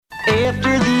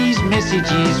after these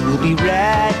messages. We'll be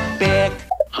right back.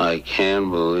 I can't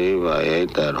believe I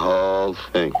ate that whole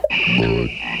thing.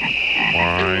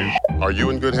 Are you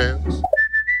in good hands?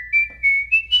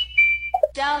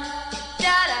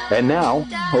 And now,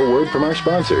 a word from our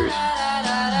sponsors.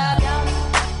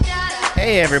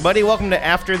 Hey everybody, welcome to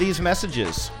After These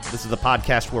Messages. This is the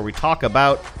podcast where we talk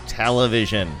about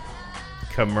television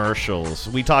commercials.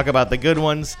 We talk about the good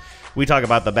ones, we talk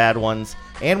about the bad ones,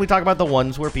 and we talk about the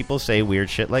ones where people say weird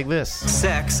shit like this.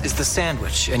 Sex is the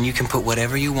sandwich, and you can put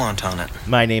whatever you want on it.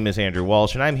 My name is Andrew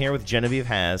Walsh, and I'm here with Genevieve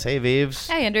Has. Hey, Vives.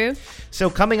 Hi, Andrew. So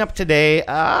coming up today,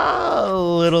 a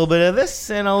little bit of this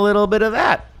and a little bit of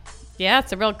that. Yeah,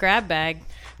 it's a real grab bag.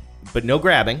 But no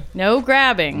grabbing. No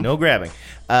grabbing. No grabbing.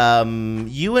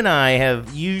 You and I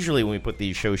have, usually when we put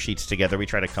these show sheets together, we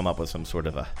try to come up with some sort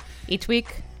of a... Each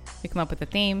week, we come up with a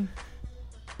theme.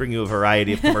 Bring you a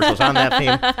variety of commercials on that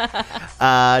theme.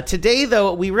 Today,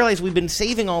 though, we realize we've been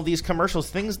saving all these commercials,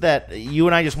 things that you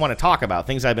and I just want to talk about,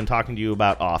 things I've been talking to you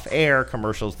about off air,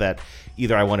 commercials that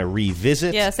either I want to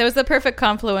revisit. Yes, it was the perfect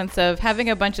confluence of having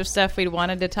a bunch of stuff we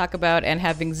wanted to talk about and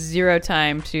having zero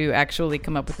time to actually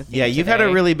come up with a theme. Yeah, you've today.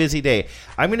 had a really busy day.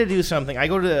 I'm going to do something. I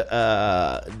go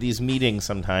to these meetings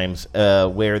sometimes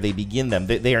where they begin them.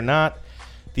 They are not,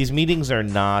 these meetings are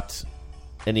not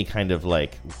any kind of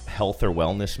like health or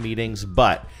wellness meetings,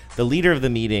 but the leader of the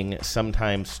meeting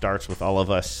sometimes starts with all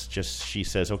of us. She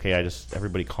says, okay,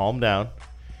 everybody calm down.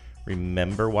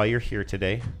 Remember why you're here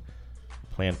today.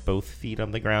 Plant both feet on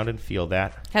the ground and feel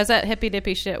that. How's that hippy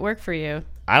dippy shit work for you?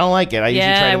 I don't like it.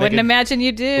 I wouldn't imagine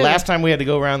you do. Last time we had to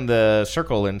go around the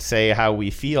circle and say how we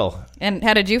feel. And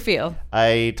how did you feel?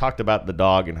 I talked about the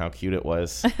dog and how cute it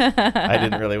was. I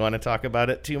didn't really want to talk about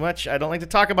it too much. I don't like to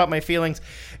talk about my feelings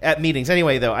at meetings.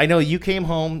 Anyway, though, I know you came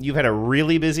home. You've had a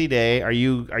really busy day. Are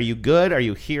you good? Are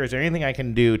you here? Is there anything I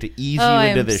can do to ease you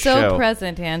into this show? I'm so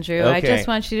present, Andrew. Okay. I just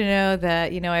want you to know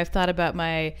that, I've thought about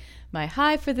my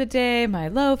high for the day, my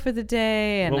low for the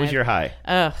day. And what was your high?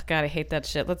 Oh, God, I hate that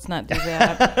shit. Let's not do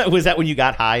that. Was that when you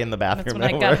got high in the bathroom?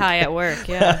 That's when I got high at work,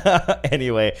 yeah.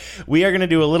 Anyway, we are going to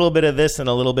do a little bit of this and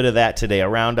a little bit of that today, a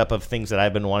roundup of things that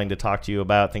I've been wanting to talk to you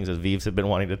about, things that Vives have been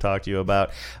wanting to talk to you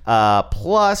about.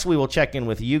 Plus, we will check in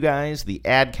with you guys, the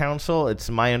Ad Council. It's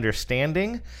my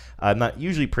understanding. I'm not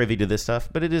usually privy to this stuff,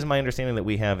 but it is my understanding that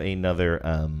we have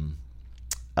another...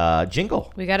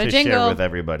 jingle. We got a to jingle share with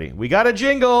everybody. We got a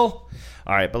jingle.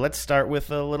 All right, but let's start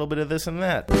with a little bit of this and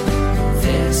that.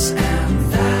 This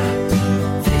and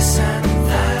that. This and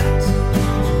that.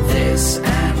 This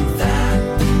and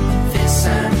that. This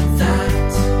and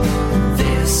that.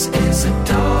 This is a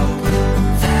dog.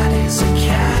 That is a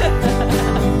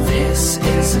cat. This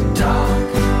is a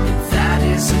dog. That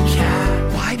is a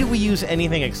cat. Why do we use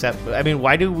anything except...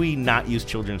 why do we not use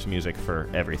children's music for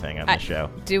everything on this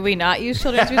show? Do we not use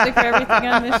children's music for everything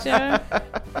on this show?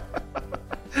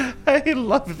 I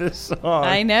love this song.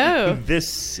 I know.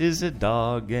 This is a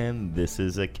dog and this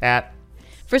is a cat.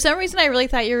 For some reason, I really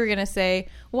thought you were going to say,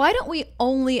 why don't we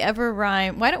always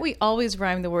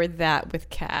rhyme the word that with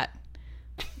cat?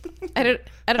 I don't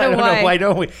know why. Why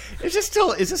don't we? Is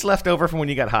this left over from when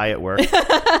you got high at work?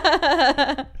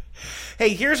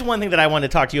 Hey, here's one thing that I want to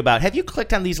talk to you about. Have you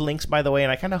clicked on these links, by the way?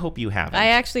 And I kind of hope you haven't. I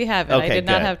actually haven't. Okay, I did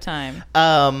not good. have time.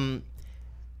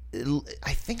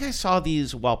 I think I saw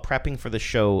these while prepping for the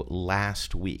show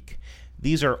last week.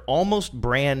 These are almost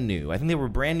brand new. I think they were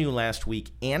brand new last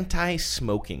week.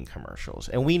 Anti-smoking commercials.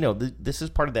 And we know this is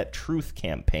part of that Truth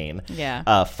campaign.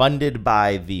 Yeah. Funded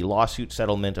by the lawsuit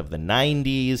settlement of the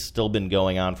 90s. Still been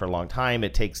going on for a long time.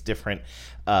 It takes different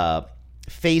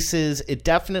faces. It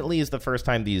definitely is the first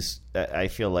time these, I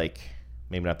feel like,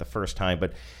 maybe not the first time,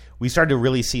 but we started to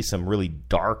really see some really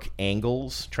dark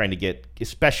angles trying to get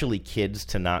especially kids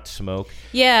to not smoke.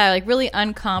 Yeah, like really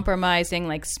uncompromising.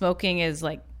 Like smoking is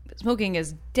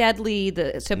deadly.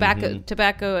 The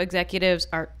tobacco executives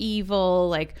are evil.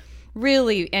 Like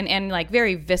really, and like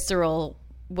very visceral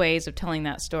ways of telling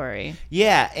that story.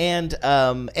 Yeah, and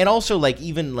also like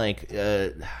even like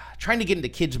trying to get into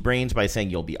kids' brains by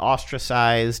saying you'll be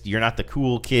ostracized, you're not the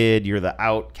cool kid, you're the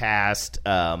outcast,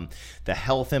 the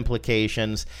health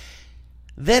implications.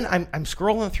 Then I'm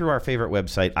scrolling through our favorite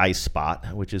website,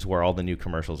 iSpot, which is where all the new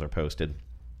commercials are posted,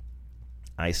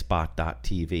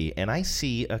 iSpot.tv, and I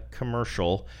see a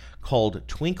commercial called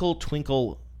Twinkle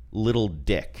Twinkle Little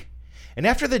Dick. And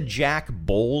after the Jack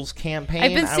Bowles campaign,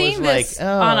 I've been seeing this like,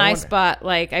 on iSpot.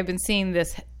 Like I've been seeing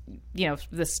this,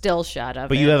 the still shot of it.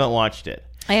 But you haven't watched it.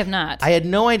 I have not. I had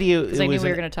no idea. Because I knew we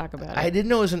were going to talk about it. I didn't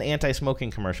know it was an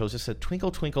anti-smoking commercial. It was just a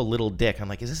Twinkle Twinkle Little Dick. I'm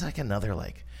like, is this like another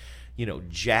like,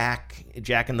 Jack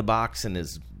in the Box and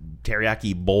his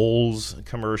teriyaki bowls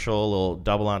commercial, a little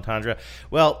double entendre.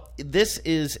 Well, this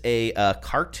is a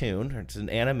cartoon. It's an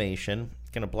animation,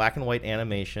 kind of black and white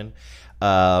animation.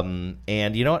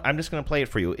 And you know what? I'm just going to play it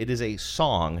for you. It is a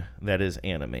song that is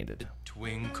animated.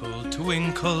 Twinkle,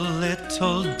 twinkle,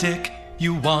 little Dick,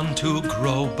 you want to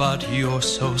grow, but you're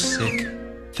so sick.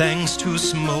 Thanks to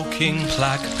smoking,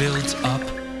 plaque builds up,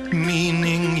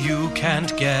 meaning you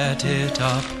can't get it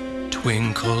up.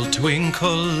 Twinkle,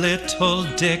 twinkle, little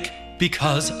Dick,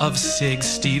 because of Sig,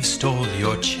 Steve stole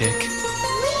your chick.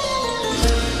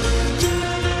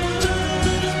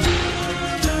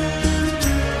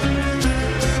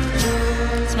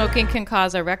 Smoking can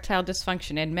cause erectile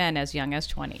dysfunction in men as young as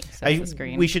 20, says the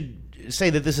screen. We should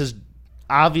say that this is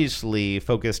obviously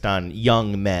focused on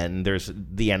young men.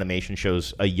 The animation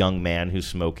shows a young man who's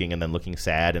smoking and then looking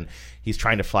sad, and he's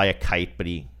trying to fly a kite, but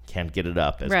he can't get it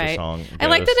up, as the song goes. I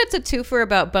like that it's a twofer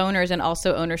about boners and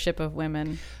also ownership of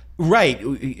women. Right.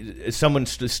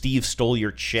 Steve stole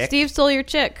your chick. Steve stole your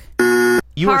chick.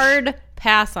 Hard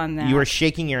pass on that. You were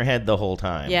shaking your head the whole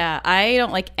time. Yeah, I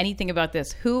don't like anything about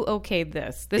this. Who okayed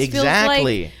this? This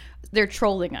Exactly. feels like they're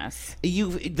trolling us.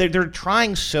 They're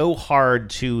trying so hard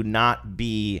to not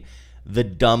be the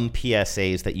dumb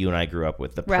PSAs that you and I grew up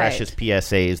with, the precious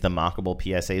PSAs, the mockable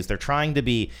PSAs. They're trying to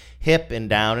be hip and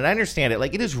down, and I understand it.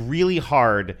 Like, it is really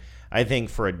hard, I think,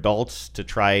 for adults to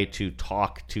try to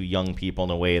talk to young people in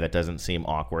a way that doesn't seem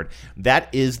awkward. That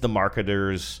is the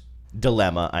marketer's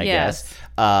dilemma, I guess.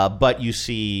 But you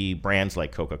see brands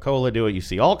like Coca-Cola do it. You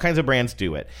see all kinds of brands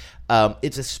do it.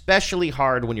 It's especially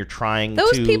hard when you're trying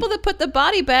Those people that put the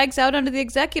body bags out under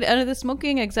the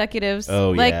smoking executives.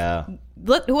 Oh, like, yeah.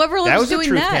 Whoever was doing that. That was a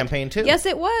truth campaign, too. Yes,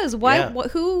 it was. Why? Yeah.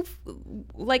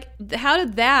 How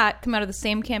did that come out of the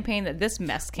same campaign that this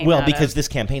mess came out Well, of? because this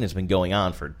campaign has been going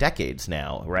on for decades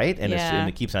now, right? And, Yeah.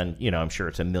 it keeps on, I'm sure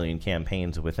it's a million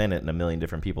campaigns within it and a million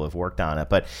different people have worked on it.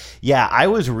 But, yeah, I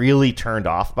was really turned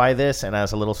off by this, and I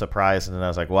was a little surprised, and I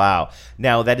was like, wow.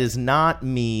 Now, that is not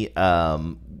me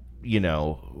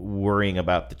worrying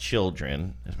about the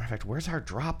children. As a matter of fact, where's our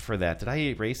drop for that? Did I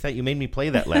erase that? You made me play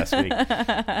that last week.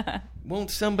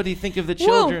 Won't somebody think of the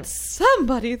children? Won't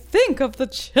somebody think of the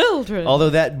children?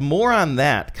 Although more on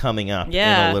that coming up in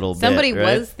a little bit. Somebody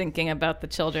right? was thinking about the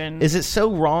children. Is it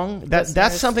so wrong?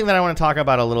 That's something that I want to talk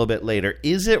about a little bit later.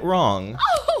 Is it wrong?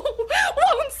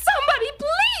 Won't somebody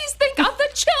please think of the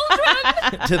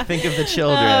children? To think of the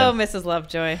children. Oh, Mrs.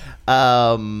 Lovejoy.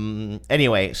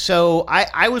 Anyway, so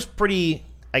I was pretty,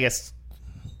 I guess,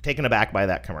 taken aback by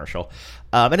that commercial.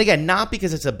 And again, not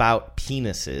because it's about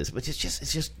penises, but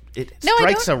it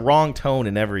strikes a wrong tone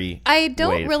in every I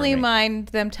don't way really for me. mind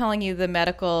them telling you the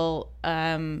medical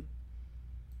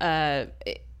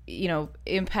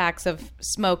impacts of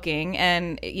smoking,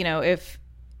 and if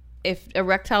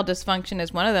erectile dysfunction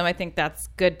is one of them, I think that's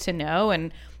good to know.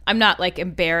 And I'm not like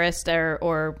embarrassed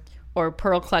or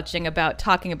pearl clutching about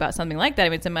talking about something like that. I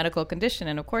mean, it's a medical condition,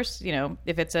 and of course,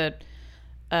 if it's a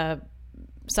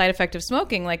side effect of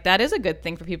smoking, like, that is a good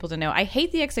thing for people to know. I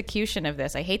hate the execution of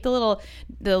this. I hate the little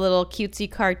cutesy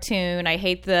cartoon. I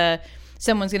hate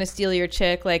someone's gonna steal your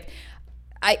chick.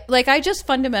 I just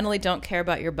fundamentally don't care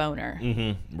about your boner.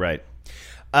 Mm-hmm. Right.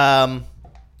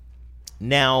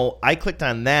 Now, I clicked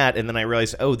on that, and then I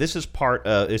realized, this is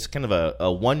it's kind of a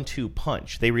 1-2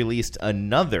 punch. They released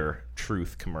another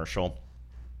Truth commercial,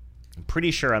 I'm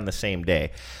pretty sure on the same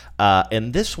day.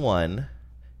 And this one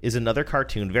is another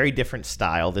cartoon, very different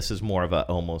style. This is more of a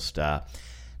almost... not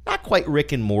quite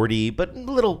Rick and Morty, but a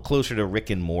little closer to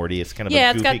Rick and Morty. It's kind of a goofy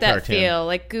cartoon. Yeah, it's got that feel,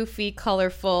 like goofy,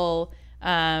 colorful,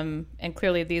 and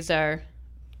clearly these are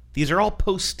all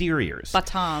posteriors.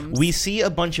 Bottoms. We see a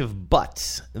bunch of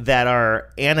butts that are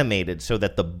animated so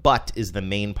that the butt is the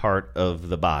main part of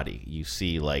the body. You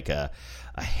see like a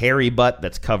hairy butt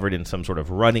that's covered in some sort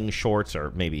of running shorts or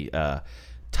maybe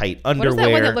tight underwear. What is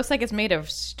that one that looks like it's made of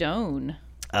stone?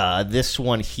 This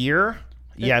one here.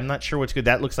 Yeah, I'm not sure what's good.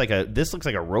 This looks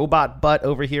like a robot butt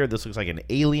over here. This looks like an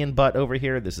alien butt over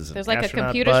here. There's like a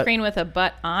computer butt. screen with a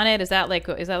butt on it. Is that like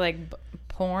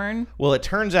porn? Well, it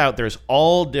turns out there's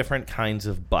all different kinds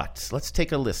of butts. Let's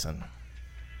take a listen.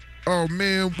 Oh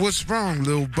man, what's wrong,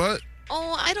 little butt?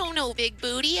 Oh, I don't know, big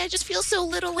booty. I just feel so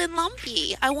little and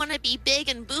lumpy. I want to be big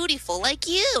and bootyful like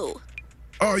you.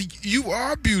 Oh, you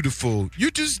are beautiful.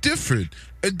 You're just different.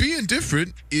 And being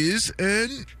different is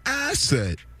an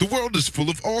asset. The world is full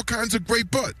of all kinds of great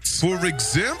butts. For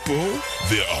example,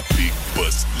 There are big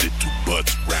butts, little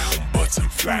butts, round butts, Oh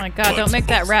my God, don't make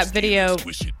that rap video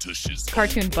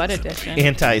cartoon butt edition.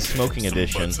 Anti-smoking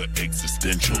edition.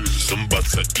 Existential. Some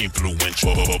butts are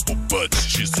influential. Butts,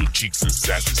 chisel cheeks and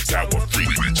sassy sour free.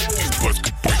 These butts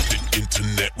could break the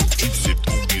internet with you. Zip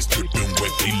booties dripping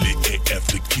wet. They lit AF.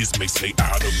 The kids may say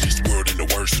out of this world in the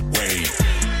worst way.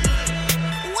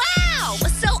 Wow!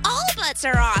 So all butts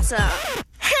are awesome.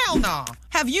 Hell no!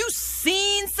 Have you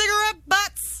seen cigarette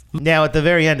butts? Now, at the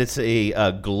very end, it's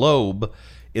a globe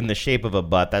in the shape of a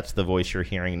butt. That's the voice you're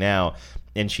hearing now.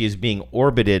 And she is being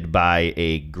orbited by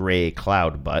a gray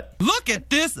cloud butt. Look at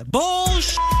this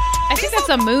bullshit. I think that's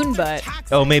a moon butt.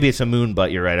 Oh, maybe it's a moon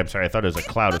butt. You're right. I'm sorry. I thought it was a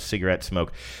cloud of cigarette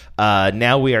smoke.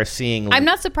 Now we are seeing... I'm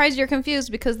not surprised you're confused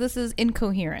because this is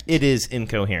incoherent. It is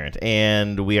incoherent.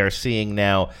 And we are seeing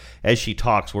now, as she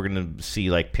talks, we're going to see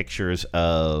like pictures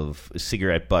of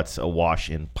cigarette butts awash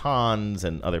in ponds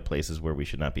and other places where we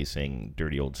should not be seeing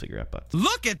dirty old cigarette butts.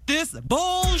 Look at this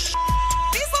bullshit.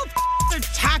 These little are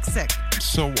toxic.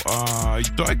 So, I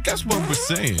guess what we're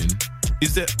saying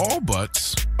is that all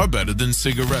butts are better than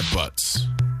cigarette butts.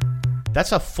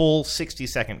 That's a full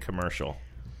 60-second commercial.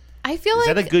 I feel Is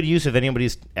like that a good use of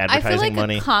anybody's advertising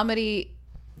money? A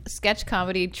sketch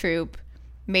comedy troupe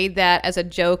made that as a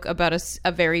joke about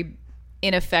a very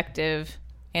ineffective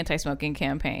anti-smoking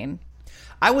campaign.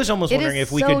 I was almost wondering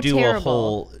if we could do terrible. a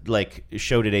whole like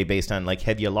show today based on like,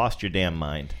 have you lost your damn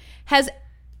mind? Has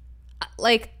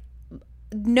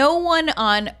no one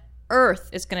on earth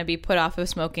is going to be put off of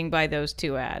smoking by those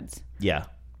two ads. Yeah.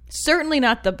 Certainly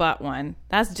not the butt one.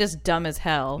 That's just dumb as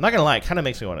hell. I'm not going to lie. It kind of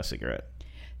makes me want a cigarette.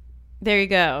 There you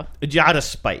go. Out of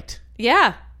spite.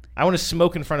 Yeah. I want to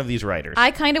smoke in front of these writers.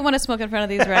 I kind of want to smoke in front of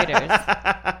these writers.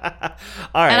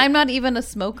 All right. And I'm not even a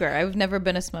smoker. I've never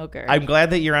been a smoker. I'm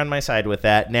glad that you're on my side with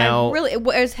that. Now,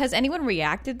 has anyone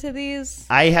reacted to these?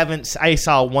 I haven't. I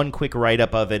saw one quick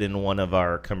write-up of it in one of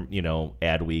our,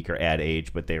 Ad Week or Ad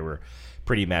Age, but they were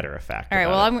pretty matter of fact. All right.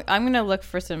 Well, I'm going to look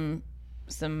for some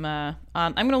I'm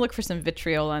going to look for some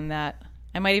vitriol on that.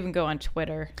 I might even go on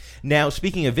Twitter. Now,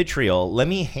 speaking of vitriol, let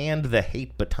me hand the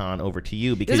hate baton over to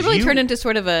you because this really turned into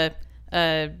sort of a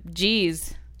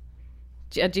Jeez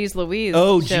Louise.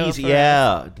 Oh, show geez,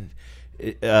 yeah.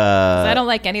 I don't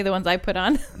like any of the ones I put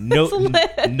on.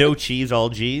 No cheese, all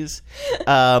G's.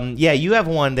 Yeah, you have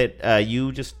one that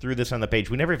you just threw this on the page.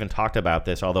 We never even talked about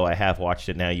this, although I have watched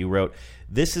it now. You wrote,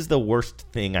 "This is the worst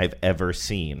thing I've ever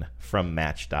seen," from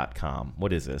Match.com.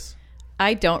 What is this?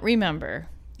 I don't remember.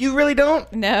 You really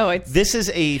don't? No, This is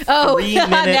a 3-minute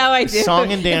now I do.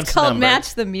 song and dance It's called number.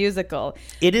 Match the Musical.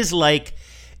 It is like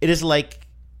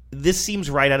this seems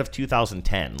right out of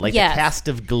 2010, like Yes. the cast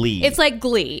of Glee. It's like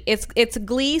Glee. It's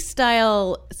Glee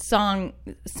style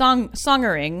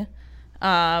songering,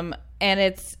 and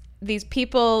it's these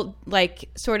people like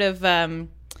sort of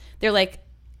they're like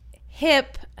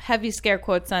hip, heavy scare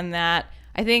quotes on that.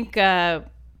 I think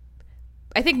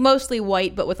mostly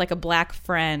white, but with like a black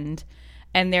friend.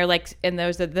 And they're like, and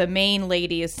there's the main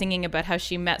lady is singing about how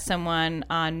she met someone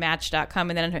on Match.com,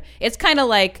 and then it's kind of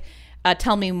like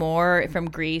Tell Me More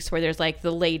from Grease, where there's like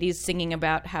the ladies singing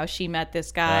about how she met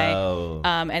this guy,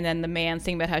 and then the man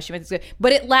singing about how she met this guy.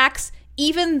 But it lacks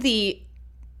even the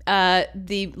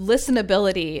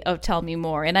listenability of Tell Me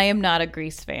More, and I am not a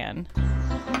Grease fan.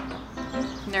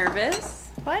 Nervous?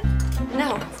 What?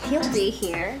 No, he'll be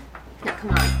here. Now,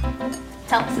 come on.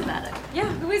 Tell us about it.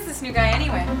 Yeah, who is this new guy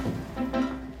anyway?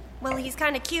 Well, he's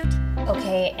kind of cute.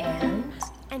 Okay, and?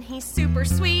 And he's super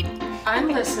sweet. I'm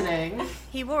listening.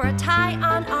 He wore a tie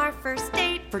on our first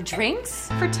date. For drinks?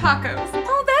 For tacos.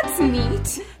 Oh, that's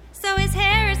neat. So his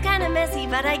hair is kind of messy,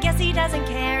 but I guess he doesn't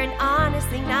care. And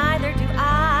honestly, neither do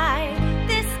I.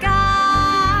 This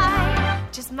guy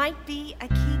just might be a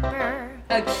keeper.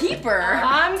 A keeper?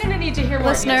 I'm going to need to hear more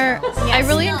Listener, details. I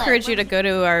really encourage you to go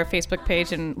to our Facebook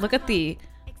page and look at the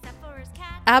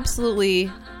absolutely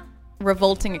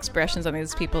revolting expressions on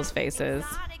these people's faces.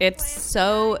 It's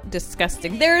so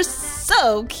disgusting. They're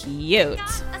so cute.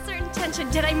 A certain tension.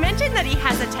 Did I mention that he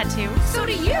has a tattoo? So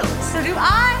do you. So do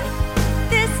I.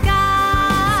 This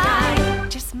guy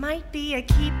just might be a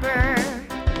keeper.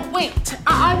 Wait,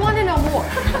 I want to know more.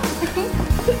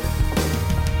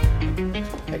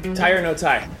 Hey, tie or no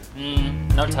tie?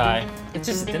 No tie. It's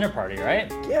just a dinner party,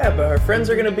 right? Yeah, but our friends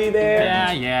are gonna be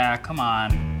there. Yeah, come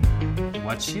on.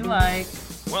 What's she like?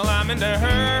 Well, I'm into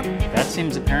her. That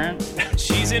seems apparent.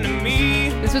 She's into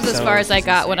me. This was as far as I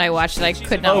got when I watched it. I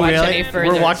could not watch really? any further.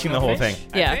 We're watching the whole thing.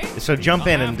 Yeah. So jump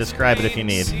in and describe it if you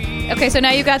need. Okay, so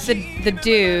now you got the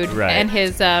dude Right. and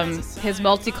his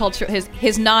multicultural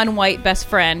his non-white best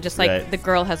friend, just like Right. the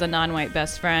girl has a non-white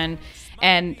best friend,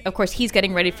 and of course he's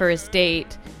getting ready for his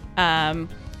date.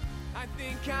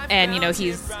 and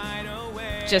he's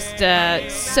just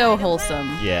so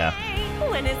wholesome. Yeah.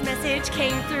 When his message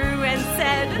came through and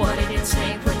said, What did it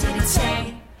say? What did it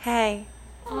say? Hey.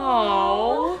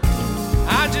 Oh.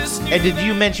 And did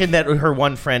you mention that her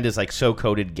one friend is like so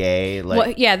coded gay? Like,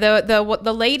 Well, yeah,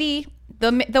 the lady,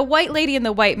 the white lady and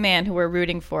the white man who we're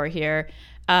rooting for here,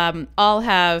 all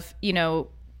have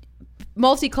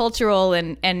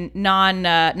multicultural and non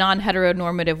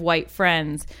heteronormative white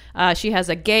friends. She has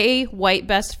a gay white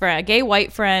best friend, a gay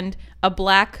white friend, a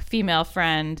black female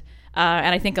friend,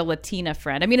 and I think a Latina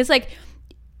friend. I mean, it's like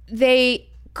they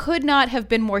could not have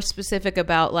been more specific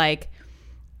about like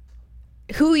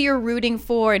who you're rooting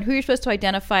for and who you're supposed to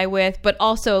identify with, but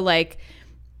also like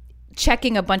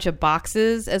checking a bunch of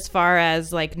boxes as far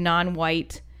as like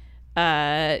non-white,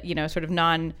 sort of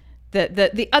non.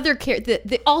 The other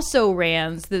the also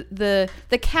rans the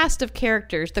cast of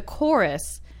characters, the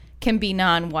chorus can be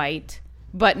non-white,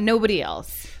 but nobody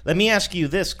else. Let me ask you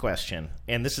this question,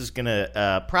 and this is going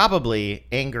to probably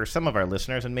anger some of our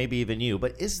listeners and maybe even you,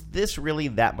 but is this really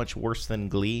that much worse than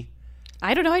Glee?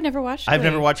 I don't know. I never watched Glee. I've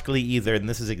never watched Glee either, and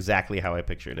this is exactly how I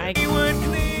pictured it.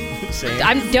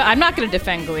 I'm not going to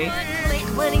defend Glee.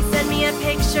 When he sent me a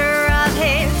picture of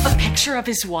his... A picture of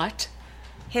his what?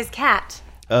 His cat.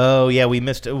 Oh, yeah, we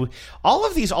missed... all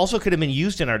of these also could have been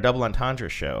used in our Double Entendre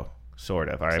show, sort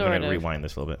of. All right, I'm going to rewind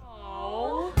this a little bit.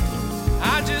 Oh.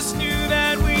 I just knew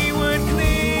that we would click.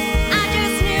 I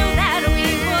just knew that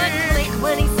we would click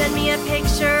when he sent me a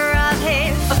picture of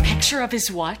his... A picture of his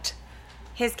what?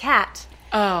 His cat.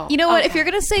 Oh. You know what? If you're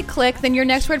going to say click, then your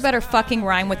next word better fucking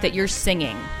rhyme with that you're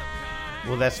singing.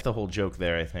 Well, that's the whole joke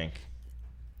there, I think.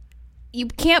 You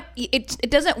can't. It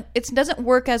doesn't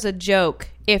work as a joke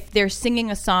if they're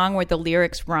singing a song where the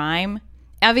lyrics rhyme.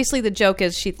 Obviously, the joke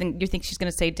is you think she's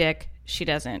going to say dick. She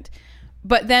doesn't.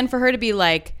 But then for her to be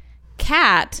like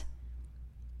cat,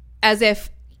 as if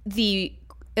the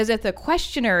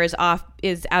questioner is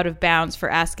out of bounds for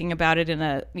asking about it in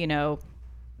a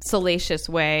salacious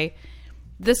way.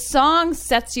 The song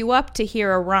sets you up to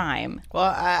hear a rhyme. Well,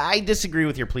 I disagree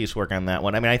with your police work on that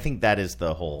one. I mean, I think that is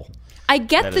the whole... I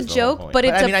get the joke, but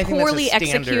it's a poorly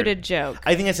executed joke.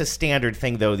 I think it's a standard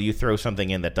thing, though, that you throw something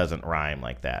in that doesn't rhyme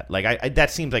like that. Like,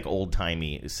 that seems like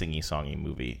old-timey, singy-songy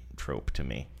movie trope to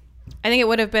me. I think it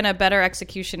would have been a better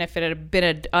execution if it had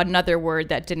been another word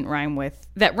that didn't rhyme with...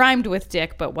 that rhymed with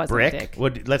dick, but wasn't Brick?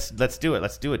 dick. Let's do it.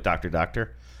 Let's do it,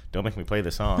 Doctor. Don't make me play the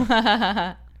song.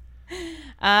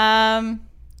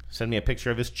 Send me a picture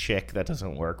of his chick. That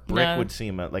doesn't work. Brick would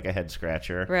seem like a head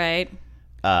scratcher. Right.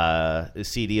 A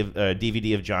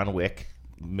DVD of John Wick,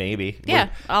 maybe.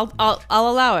 Yeah, I'll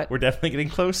allow it. We're definitely getting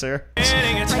closer.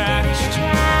 Getting attached.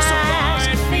 So far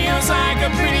it feels like a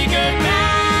pretty good match.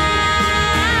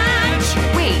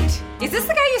 Wait, is this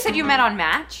the guy you said you met on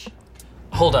Match?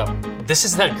 Hold up. This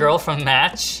is that girl from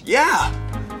Match? Yeah.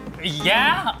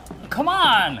 Yeah? Come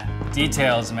on.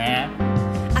 Details, man.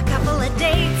 A couple of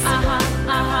dates.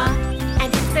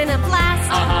 And it's been a blast.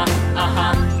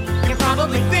 You're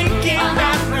probably thinking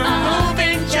that we're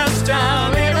moving just a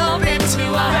little bit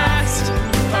too fast.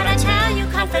 But I tell you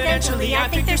confidentially, I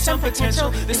think there's some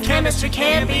potential. This chemistry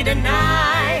can't be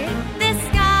denied. This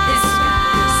guy.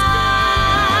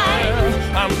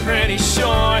 I'm pretty sure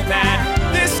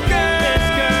that this girl.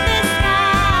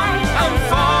 I'm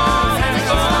falling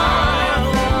for.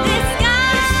 This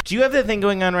guy. Do you have that thing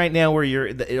going on right now where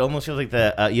it almost feels like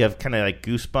you have kind of like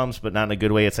goosebumps, but not in a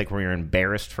good way? It's like where you're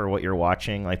embarrassed for what you're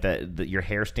watching, like that your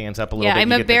hair stands up a little bit. Yeah,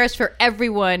 I'm embarrassed for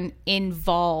everyone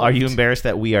involved. Are you embarrassed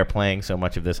that we are playing so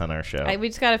much of this on our show? We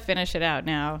just got to finish it out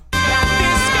now.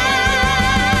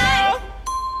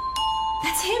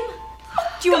 That's him?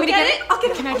 Do you want me to get it? I'll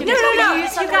get it. Can I get No, it? no,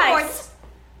 You guys.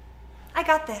 I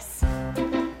got this.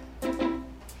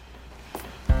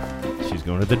 She's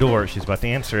going to the door. She's about to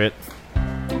answer it.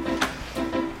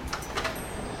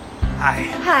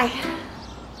 Hi.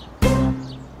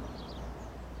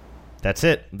 That's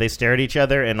it. They stare at each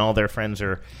other, and all their friends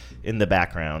are in the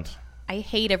background. I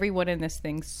hate everyone in this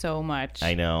thing so much.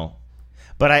 I know.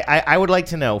 But I would like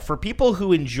to know, for people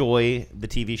who enjoy the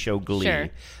TV show Glee, Sure.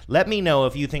 let me know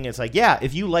if you think it's like, yeah,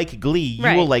 if you like Glee, you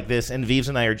Right. will like this, and Vives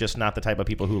and I are just not the type of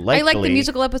people who like Glee. I like the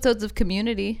musical episodes of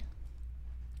Community.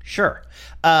 Sure.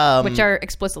 Which are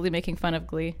explicitly making fun of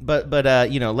Glee. But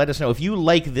let us know if you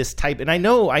like this type. And I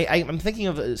know I'm thinking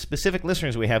of specific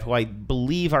listeners we have who I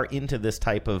believe are into this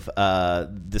type of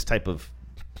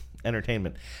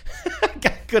entertainment.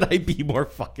 Could I be more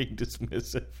fucking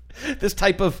dismissive? This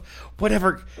type of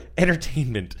whatever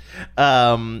entertainment.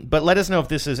 But let us know if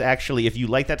this is actually, if you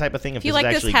like that type of thing, if you this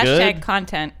like is this actually hashtag good,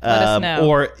 content, let us know.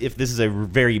 or if this is a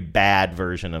very bad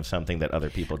version of something that other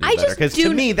people do better. Because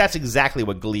to me, that's exactly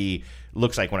what Glee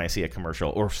looks like when I see a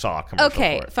commercial or saw a commercial.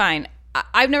 Okay, for it. fine.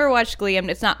 I've never watched Glee. I mean,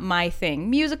 it's not my thing.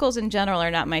 Musicals in general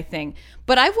are not my thing.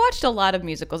 But I've watched a lot of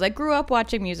musicals. I grew up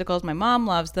watching musicals. My mom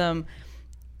loves them.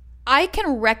 I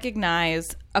can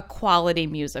recognize a quality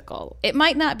musical. It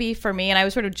might not be for me, and I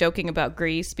was sort of joking about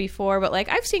Grease before, but like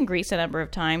I've seen Grease a number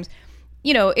of times.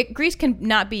 You know, Grease can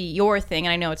not be your thing,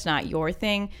 and I know it's not your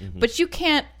thing, but you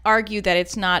can't argue that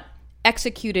it's not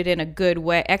executed in a good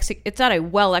way. It's not a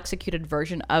well-executed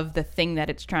version of the thing that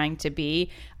it's trying to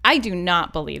be. I do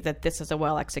not believe that this is a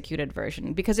well-executed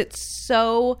version because it's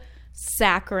so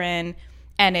saccharine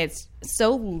and it's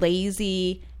so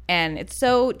lazy and it's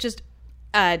so just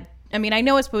I mean, I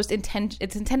know it's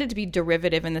intended to be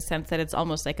derivative in the sense that it's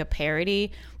almost like a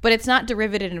parody, but it's not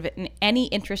derivative in any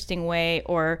interesting way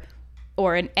or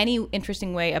in any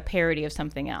interesting way a parody of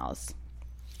something else.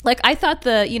 Like I thought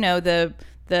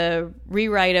the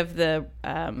rewrite of the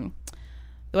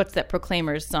what's that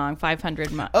Proclaimers song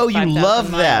 500 miles. Oh, you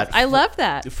love that. I love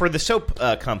that. For the soap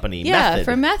company, yeah, Method.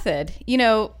 For Method. You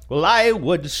know, well, I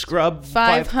would scrub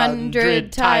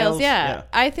 500 tiles. Yeah.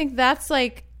 I think that's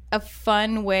like a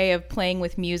fun way of playing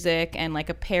with music and like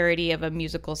a parody of a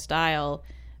musical style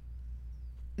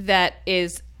that's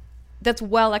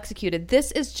well executed.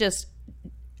 This is just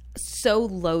so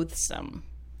loathsome.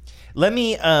 Let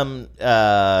me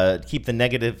keep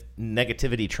the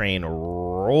negativity train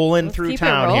rolling through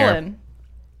town here.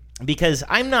 Because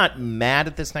I'm not mad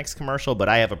at this next commercial, but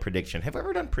I have a prediction. Have we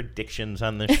ever done predictions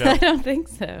on this show? I don't think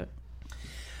so.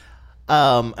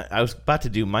 I was about to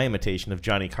do my imitation of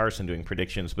Johnny Carson doing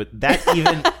predictions, but that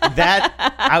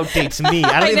outdates me.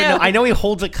 I don't even know. I know he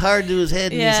holds a card to his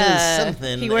head and he says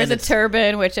something. He wears a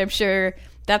turban, which I'm sure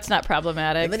that's not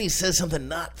problematic. And then he says something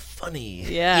not funny.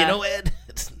 Yeah. You know, Ed?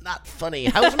 It's not funny.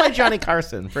 How's my Johnny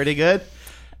Carson? Pretty good?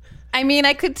 I mean,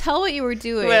 I could tell what you were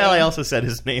doing. Well, I also said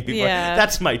his name before. Yeah.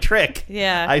 That's my trick.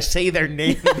 Yeah. I say their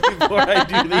name before I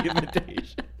do the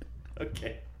imitation.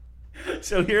 Okay.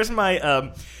 So here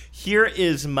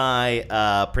is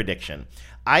my prediction.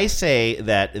 I say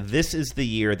that this is the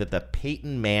year that the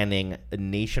Peyton Manning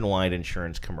nationwide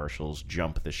insurance commercials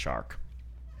jump the shark.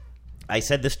 I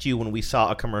said this to you when we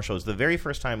saw a commercial. It was the very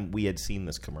first time we had seen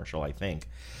this commercial, I think.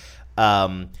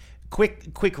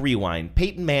 Quick rewind.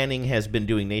 Peyton Manning has been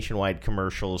doing nationwide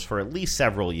commercials for at least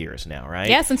several years now, right?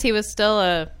 Yeah, since he was still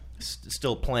actively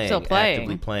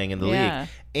playing in the league.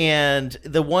 And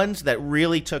the ones that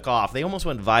really took off, they almost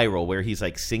went viral, where he's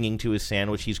like singing to his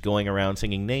sandwich. He's going around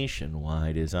singing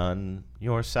 "Nationwide is on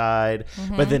your side,"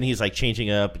 but then he's like changing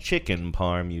up "Chicken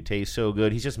parm, you taste so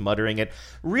good." He's just muttering it.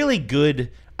 Really good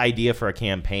idea for a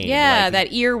campaign. Yeah, like,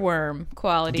 that earworm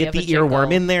quality. Get of the a jingle.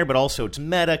 earworm in there, but also it's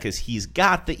meta because he's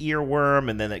got the earworm,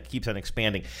 and then it keeps on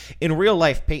expanding. In real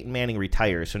life, Peyton Manning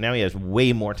retires, so now he has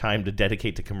way more time to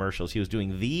dedicate to commercials. He was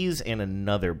doing these and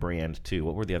another brand too.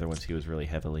 What were the other ones he was really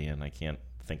heavily in? I can't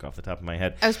think off the top of my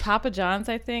head. It was Papa John's,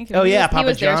 I think. Oh, yeah, he Papa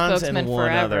was John's their and one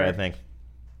forever. other, I think.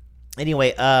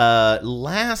 Anyway,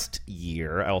 last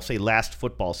year, I'll say last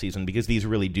football season, because these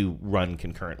really do run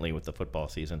concurrently with the football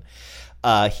season,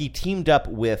 he teamed up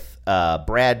with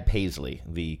Brad Paisley,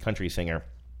 the country singer.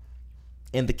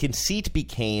 And the conceit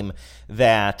became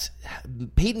that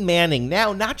Peyton Manning,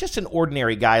 now not just an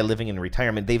ordinary guy living in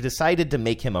retirement, they've decided to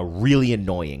make him a really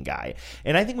annoying guy.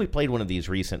 And I think we played one of these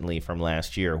recently from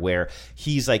last year where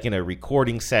he's like in a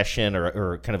recording session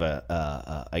or kind of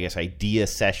a idea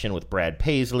session with Brad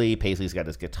Paisley. Paisley's got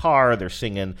his guitar. They're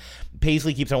singing.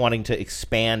 Paisley keeps on wanting to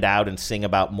expand out and sing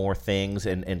about more things.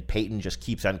 And Peyton just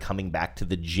keeps on coming back to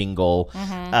the jingle.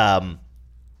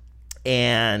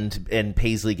 And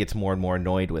Paisley gets more and more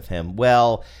annoyed with him.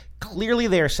 Well, clearly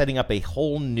they are setting up a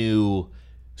whole new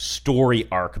story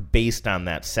arc based on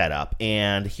that setup.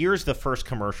 And here's the first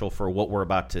commercial for what we're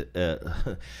about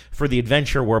to for the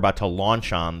adventure we're about to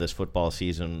launch on this football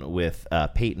season with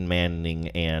Peyton Manning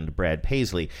and Brad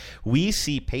Paisley. We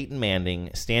see Peyton Manning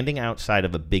standing outside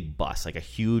of a big bus, like a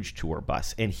huge tour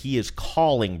bus, and he is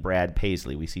calling Brad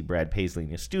Paisley. We see Brad Paisley in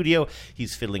his studio.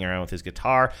 He's fiddling around with his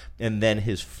guitar, and then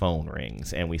his phone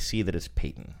rings, and we see that it's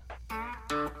Peyton.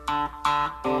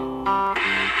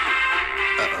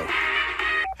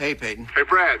 Hey, Peyton. Hey,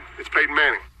 Brad. It's Peyton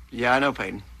Manning. Yeah, I know,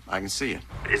 Peyton. I can see you.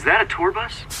 Is that a tour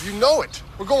bus? You know it.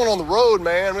 We're going on the road,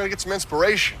 man. We're going to get some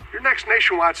inspiration. Your next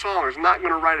nationwide song is not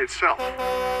going to write itself.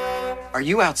 Are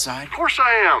you outside? Of course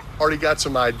I am. Already got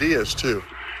some ideas, too.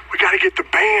 We gotta get the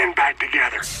band back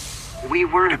together. We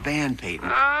weren't a band, Peyton.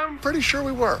 I'm pretty sure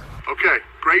we were. Okay,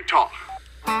 great talk.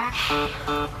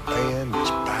 Band is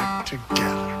back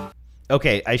together.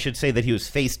 Okay, I should say that he was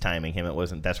FaceTiming him. It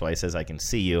wasn't. That's why he says I can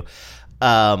see you.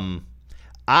 To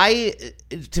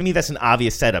me, that's an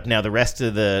obvious setup. Now, the rest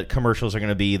of the commercials are going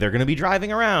to be, they're going to be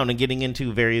driving around and getting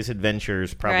into various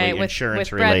adventures, probably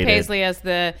insurance related. With Brad Paisley as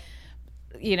the,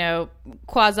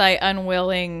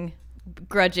 quasi-unwilling,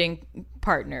 grudging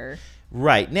partner.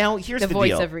 Right. Now, here's the deal. The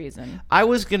voice of reason. I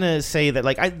was going to say that,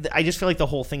 I just feel like the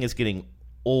whole thing is getting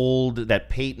old, that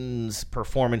Peyton's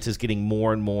performance is getting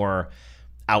more and more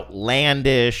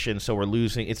outlandish, and so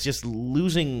it's just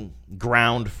losing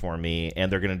ground for me,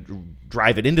 and they're going to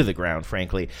drive it into the ground,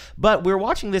 frankly. But we're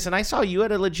watching this, and I saw you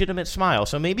had a legitimate smile,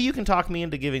 so maybe you can talk me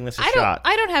into giving this a shot.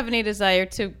 I don't have any desire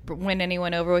to win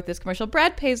anyone over with this commercial.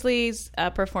 Brad Paisley's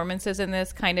performances in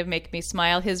this kind of make me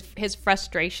smile. His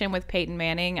frustration with Peyton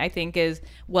Manning, I think, is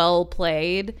well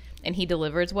played, and he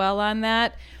delivers well on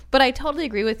that. But I totally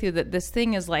agree with you that this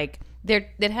thing is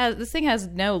this thing has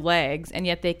no legs, and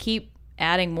yet they keep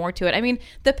adding more to it. I mean,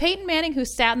 the Peyton Manning who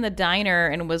sat in the diner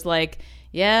and was like,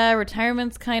 yeah,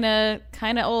 retirement's kind of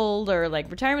old, or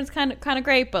like retirement's kind of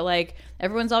great, but like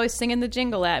everyone's always singing the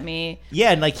jingle at me.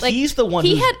 Yeah, and like he's the one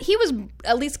he was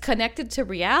at least connected to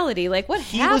reality. Like what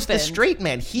happened? He was the straight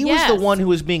man. He was the one who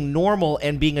was being normal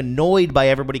and being annoyed by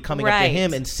everybody coming up to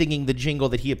him and singing the jingle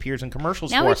that he appears in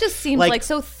commercials for. Now he just seems like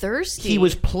so thirsty. He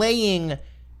was playing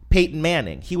Peyton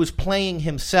Manning. He was playing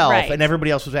himself, and everybody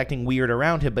else was acting weird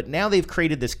around him. But now they've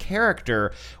created this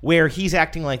character where he's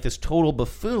acting like this total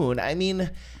buffoon. I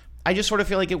mean, I just sort of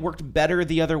feel like it worked better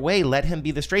the other way. Let him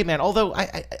be the straight man. Although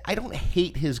I don't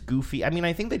hate his goofy. I mean,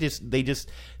 I think they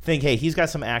just think, hey, he's got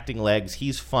some acting legs.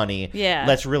 He's funny. Yeah.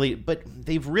 But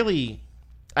they've really,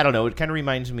 I don't know, it kind of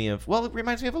reminds me of a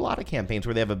lot of campaigns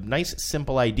where they have a nice,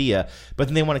 simple idea, but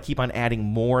then they want to keep on adding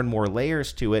more and more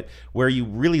layers to it where you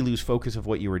really lose focus of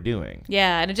what you were doing.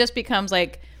 Yeah, and it just becomes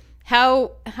like,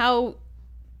 how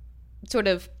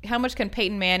much can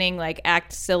Peyton Manning like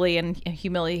act silly and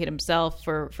humiliate himself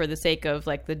for the sake of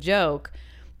like the joke,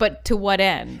 but to what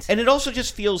end? And it also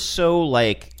just feels so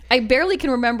like... I barely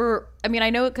can remember, I mean, I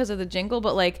know it because of the jingle,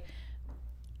 but like,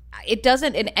 it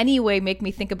doesn't in any way make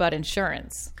me think about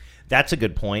insurance. That's a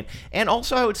good point. And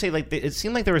also I would say like it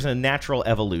seemed like there was a natural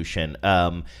evolution.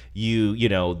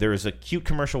 There's a cute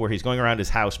commercial where he's going around his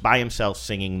house by himself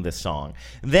singing this song.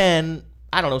 Then,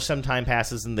 I don't know, some time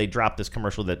passes and they drop this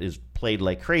commercial that is played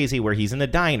like crazy where he's in a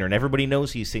diner and everybody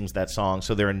knows he sings that song,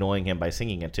 so they're annoying him by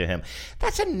singing it to him.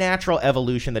 That's a natural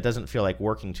evolution that doesn't feel like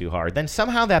working too hard. Then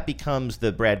somehow that becomes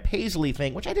the Brad Paisley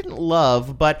thing, which I didn't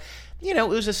love, but it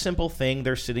was a simple thing.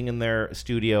 They're sitting in their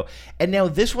studio. And now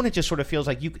this one, it just sort of feels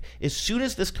like as soon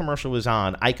as this commercial was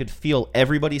on, I could feel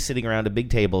everybody sitting around a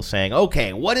big table saying,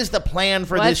 okay, what is the plan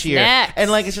for this year? Next? And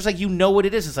like, it's just like, what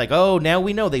it is. It's like, oh, now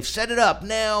we know. They've set it up.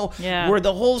 Now we're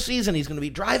the whole season. He's going to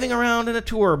be driving around in a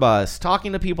tour bus,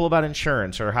 talking to people about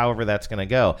insurance or however that's going to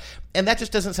go. And that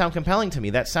just doesn't sound compelling to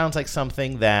me. That sounds like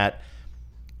something that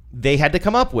they had to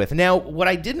come up with. Now, what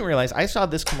I didn't realize, I saw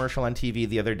this commercial on TV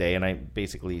the other day, and I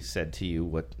basically said to you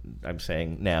what I'm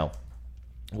saying now.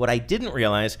 What I didn't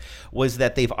realize was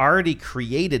that they've already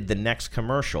created the next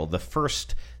commercial, the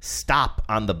first stop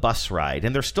on the bus ride.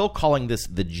 And they're still calling this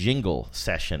the Jingle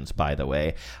Sessions, by the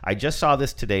way. I just saw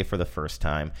this today for the first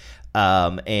time.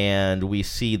 And we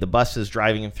see the buses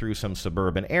driving through some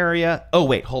suburban area. Oh,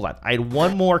 wait, hold on. I had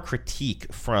one more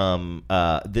critique from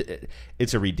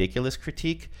it's a ridiculous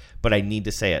critique, but I need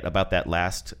to say it about that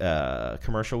last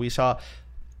commercial we saw.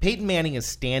 Peyton Manning is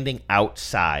standing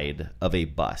outside of a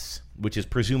bus, which is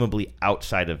presumably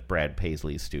outside of Brad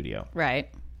Paisley's studio. Right.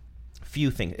 Few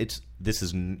things.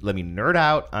 Let me nerd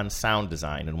out on sound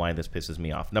design and why this pisses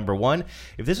me off. Number one,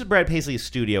 if this is Brad Paisley's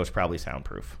studio, it's probably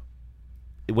soundproof.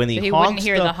 When he honks, wouldn't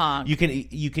hear the honk. You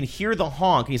can hear the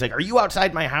honk. And he's like, "Are you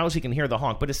outside my house?" He can hear the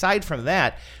honk. But aside from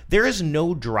that, there is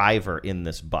no driver in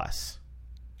this bus.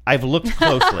 I've looked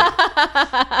closely.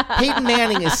 Peyton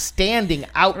Manning is standing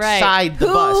outside the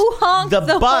bus. Who honks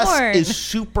the bus horn? is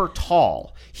super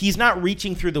tall. He's not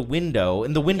reaching through the window,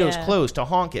 and the window's closed to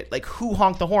honk it. Like, who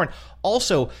honked the horn?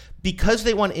 Also, because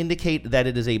they want to indicate that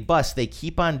it is a bus, they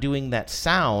keep on doing that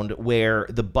sound where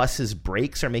the bus's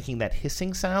brakes are making that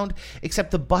hissing sound,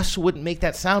 except the bus wouldn't make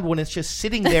that sound when it's just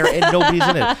sitting there and nobody's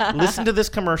in it. Listen to this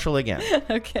commercial again.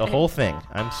 Okay. The whole thing.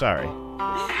 I'm sorry.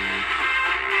 Uh-oh.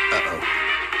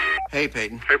 Hey,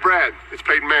 Peyton. Hey, Brad. It's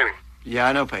Peyton Manning. Yeah,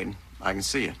 I know, Peyton. I can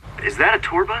see you. Is that a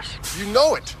tour bus? You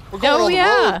know it. We're going on the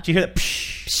road. Do you hear that?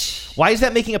 Psh, psh. Why is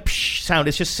that making a psh sound?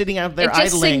 It's just sitting out there idling. It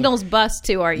just signals bus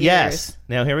to our ears. Yes.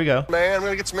 Now, here we go. Man, I'm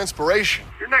going to get some inspiration.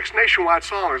 Your next Nationwide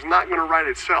song is not going to write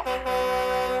itself.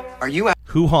 Are you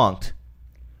Who honked?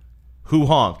 Who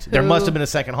honked? There must have been a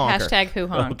second honker. Hashtag who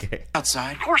honked. Okay.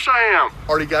 outside? Of course I am.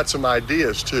 Already got some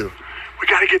ideas, too. We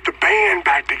got to get the band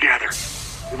back together.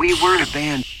 We weren't a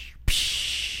band.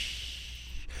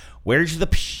 Where's the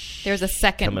There's a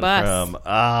second coming bus from?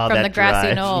 Oh, from that the grassy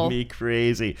drives knoll. me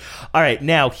crazy. All right,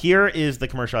 now here is the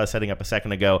commercial I was setting up a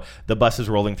second ago. The bus is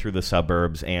rolling through the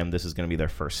suburbs, and this is going to be their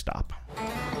first stop.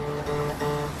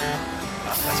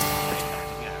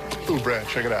 Ooh, Brad,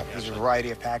 check it out. There's a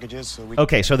variety of packages, so we...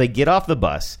 Okay, so they get off the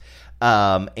bus,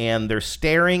 and they're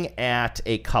staring at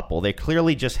a couple. They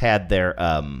clearly just had their...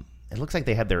 it looks like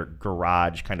they had their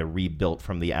garage kind of rebuilt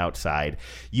from the outside.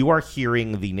 You are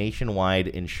hearing the Nationwide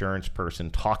insurance person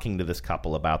talking to this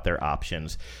couple about their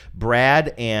options.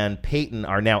 Brad and Peyton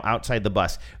are now outside the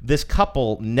bus. This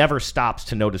couple never stops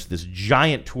to notice this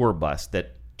giant tour bus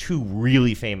that two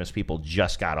really famous people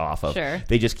just got off of. Sure.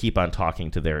 They just keep on talking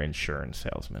to their insurance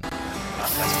salesman.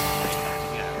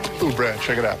 Ooh, Brad,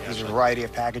 check it out. There's a variety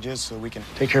of packages, so we can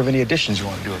take care of any additions you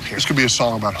want to do up here. This could be a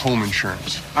song about home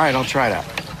insurance. All right, I'll try it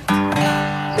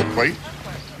out. Wait,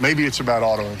 maybe it's about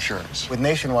auto insurance. With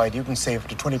Nationwide, you can save up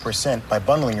to 20% by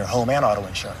bundling your home and auto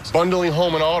insurance. Bundling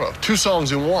home and auto. 2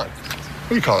 songs in one. What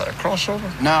do you call that, a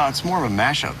crossover? No, it's more of a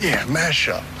mashup. Yeah,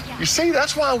 mashup. You see,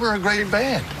 that's why we're a great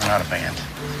band. We're not a band.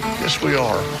 Yes, we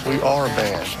are. We are a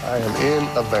band. I am in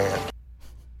a band.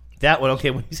 That one,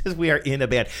 okay, when he says we are in a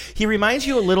band, he reminds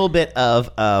you a little bit of,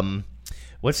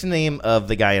 what's the name of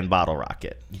the guy in Bottle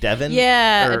Rocket? Devin?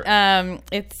 Yeah,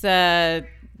 it's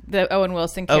the Owen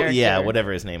Wilson character. Oh, yeah,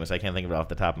 whatever his name is. I can't think of it off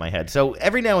the top of my head. So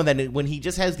every now and then, when he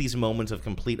just has these moments of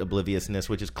complete obliviousness,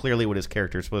 which is clearly what his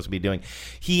character is supposed to be doing,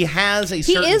 he has a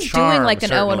certain charm, doing like an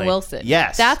certainly. Owen Wilson.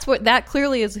 Yes. That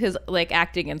clearly is his like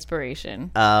acting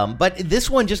inspiration. But this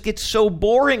one just gets so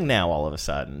boring now all of a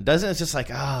sudden. Doesn't it? It's just like,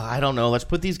 oh, I don't know. Let's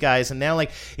put these guys. And now,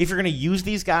 like, if you're going to use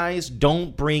these guys,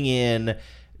 don't bring in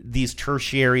these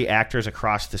tertiary actors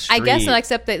across the street. I guess not,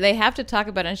 except that they have to talk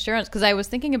about insurance, because I was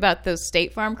thinking about those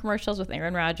State Farm commercials with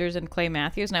Aaron Rodgers and Clay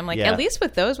Matthews, and I'm like, at least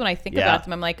with those, when I think about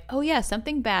them, I'm like, oh yeah,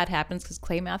 something bad happens because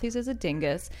Clay Matthews is a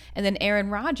dingus, and then Aaron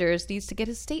Rodgers needs to get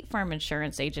his State Farm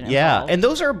insurance agent involved. Yeah, and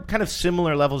those are kind of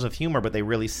similar levels of humor, but they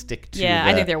really stick to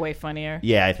I think they're way funnier.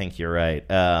 Yeah, I think you're right.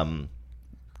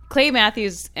 Clay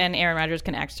Matthews and Aaron Rodgers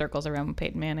can act circles around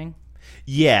Peyton Manning.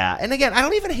 Yeah, and again, I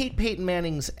don't even hate Peyton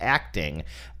Manning's acting.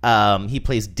 He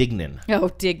plays Dignan. Oh,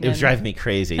 Dignan. It was driving me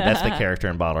crazy. That's the character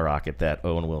in Bottle Rocket that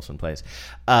Owen Wilson plays.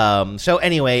 So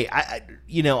anyway,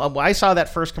 I saw that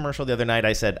first commercial the other night.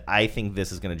 I said, I think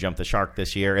this is going to jump the shark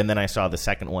this year. And then I saw the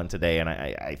second one today, and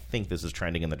I think this is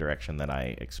trending in the direction that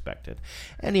I expected.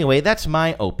 Anyway, that's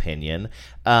my opinion.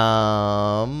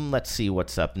 Let's see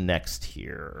what's up next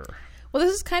here. Well,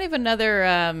 this is kind of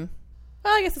another...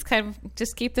 well, I guess it's kind of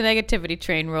just keep the negativity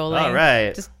train rolling. All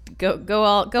right. Just go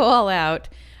all out.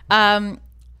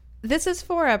 This is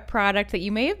for a product that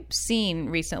you may have seen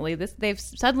recently. They've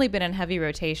suddenly been in heavy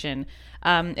rotation.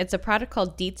 It's a product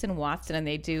called Dietz and Watson, and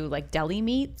they do like deli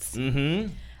meats.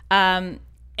 Mm-hmm.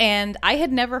 And I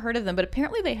had never heard of them, but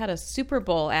apparently they had a Super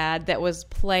Bowl ad that was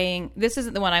playing. This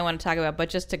isn't the one I want to talk about, but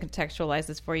just to contextualize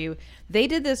this for you, they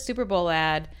did this Super Bowl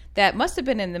ad that must have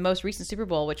been in the most recent Super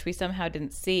Bowl, which we somehow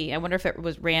didn't see. I wonder if it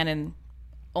was ran in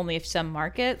only some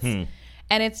markets. And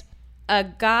it's a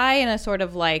guy in a sort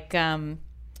of like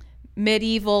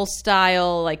medieval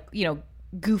style, like,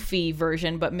 goofy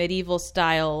version, but medieval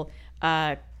style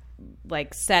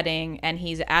like setting, and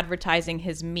he's advertising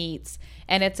his meats,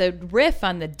 and it's a riff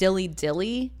on the Dilly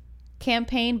Dilly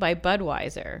campaign by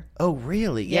Budweiser. Oh,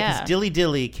 really? Yeah, because Dilly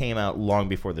Dilly came out long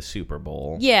before the Super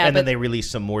Bowl. Yeah, and then they released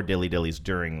some more Dilly Dillies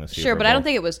during the Super Bowl. Sure, but I don't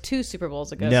think it was 2 Super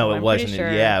Bowls ago. No, so it wasn't.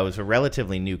 Sure. Yeah, it was a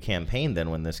relatively new campaign then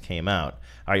when this came out.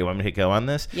 All right, you want me to go on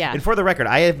this? Yeah. And for the record,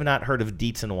 I have not heard of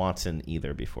Dietz and Watson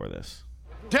either before this.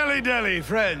 Dilly Dilly,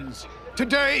 friends.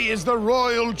 Today is the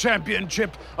Royal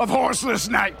Championship of Horseless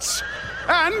Knights.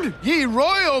 And, ye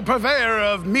royal purveyor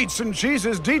of meats and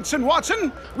cheeses, Dietz and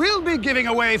Watson, we'll be giving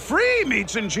away free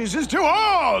meats and cheeses to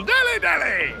all. Dilly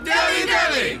Dilly! Dilly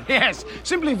Dilly! Yes,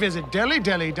 simply visit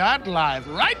dillydilly.live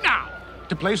right now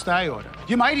to place thy order.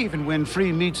 You might even win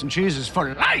free meats and cheeses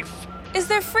for life. Is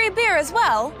there free beer as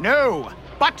well? No,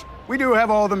 but we do have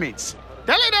all the meats.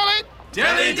 Dilly Dilly!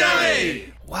 Dilly Dilly!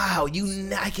 Wow,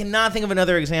 I cannot think of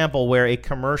another example where a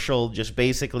commercial just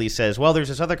basically says, well, there's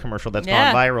this other commercial that's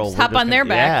gone viral. Just hop on their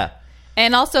back. Yeah.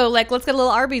 And also, like, let's get a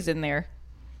little Arby's in there.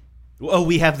 Oh,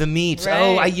 we have the meat. Right.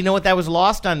 Oh, you know what? That was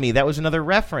lost on me. That was another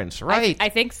reference, right? I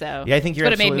think so. Yeah, I think you're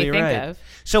That's what absolutely it made me right. think of.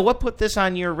 So what put this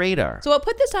on your radar? So what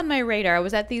put this on my radar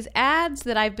was that these ads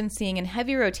that I've been seeing in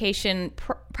heavy rotation,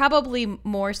 probably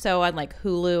more so on like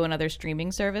Hulu and other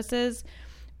streaming services,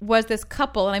 was this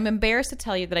couple, and I'm embarrassed to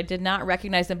tell you that I did not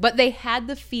recognize them, but they had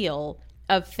the feel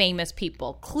of famous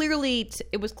people. Clearly,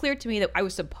 it was clear to me that I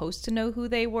was supposed to know who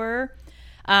they were.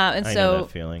 And I so, know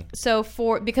that feeling. So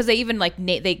because they even like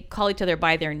they call each other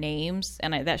by their names,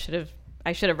 and I should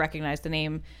have recognized the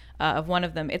name of one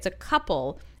of them. It's a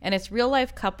couple, and it's real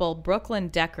life couple Brooklyn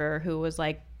Decker, who was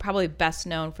like probably best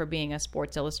known for being a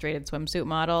Sports Illustrated swimsuit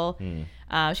model.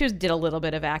 She did a little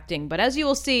bit of acting, but as you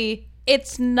will see,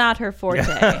 it's not her forte.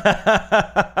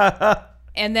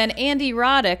 And then Andy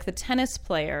Roddick, the tennis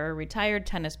player, retired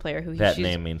tennis player, who that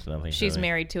name means nothing. She's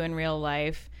married to in real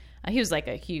life. He was like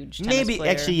a huge tennis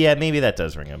player. Maybe that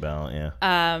does ring a bell, yeah.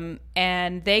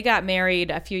 And they got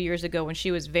married a few years ago when she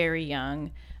was very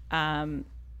young. And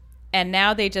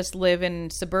now they just live in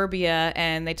suburbia,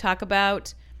 and they talk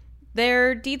about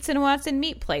their Dietz and Watson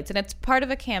meat plates. And it's part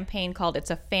of a campaign called It's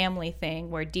a Family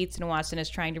Thing, where Dietz and Watson is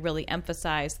trying to really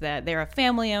emphasize that they're a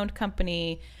family-owned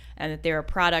company and that they're a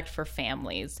product for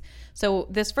families. So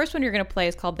this first one you're going to play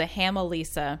is called the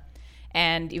Ham-A-Lisa.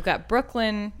 And you've got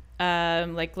Brooklyn...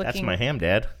 looking. That's my ham,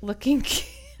 Dad. Looking,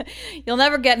 you'll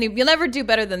never do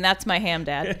better than That's My Ham,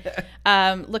 Dad.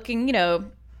 Looking,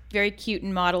 very cute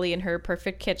and modelly in her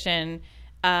perfect kitchen,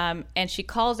 and she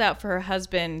calls out for her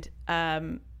husband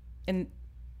in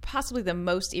possibly the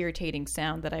most irritating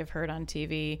sound that I've heard on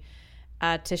TV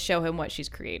to show him what she's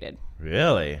created.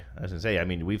 Really? I was gonna say. I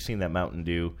mean, we've seen that Mountain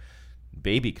Dew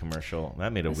baby commercial.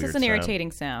 That made a weird sound. This is an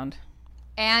irritating sound.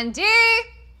 Andy.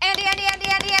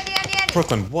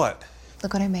 Brooklyn, what?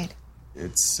 Look what I made.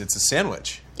 It's a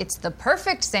sandwich. It's the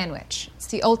perfect sandwich. It's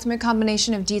the ultimate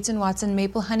combination of Dietz and Watson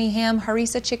maple honey ham,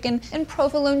 harissa chicken, and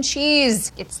provolone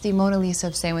cheese. It's the Mona Lisa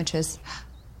of sandwiches.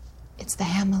 It's the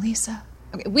Ham-A-Lisa.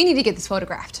 Okay, we need to get this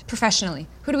photographed professionally.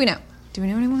 Who do we know? Do we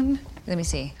know anyone? Let me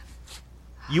see.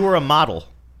 You were a model.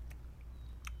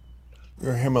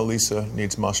 Your Ham-A-Lisa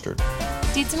needs mustard.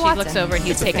 Dietz and She Watson. looks over and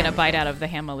he's taking a bite out of the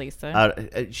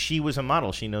Ham-A-Lisa. She was a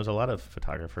model. She knows a lot of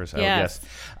photographers. Yes.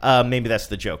 Maybe that's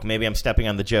the joke. Maybe I'm stepping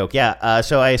on the joke. Yeah.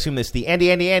 So I assume it's the Andy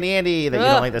that you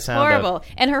don't like the sound horrible. of.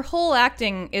 And her whole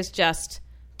acting is just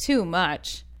too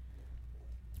much.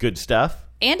 Good stuff.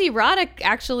 Andy Roddick,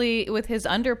 actually, with his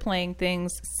underplaying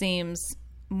things, seems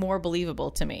more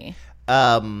believable to me.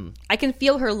 I can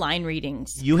feel her line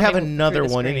readings. You have another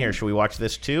one in here. Should we watch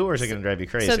this too, or is it going to drive you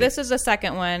crazy? So this is the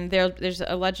second one. There's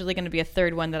allegedly going to be a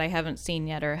third one that I haven't seen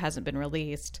yet or hasn't been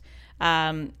released.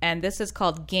 And this is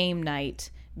called Game Night,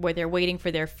 where they're waiting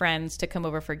for their friends to come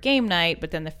over for game night,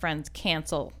 but then the friends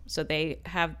cancel. So they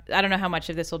have, I don't know how much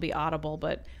of this will be audible,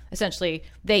 but essentially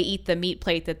they eat the meat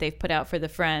plate that they've put out for the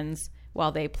friends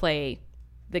while they play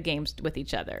the games with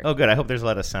each other. Oh, good. I hope there's a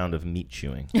lot of sound of meat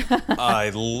chewing.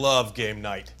 I love game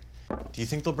night. Do you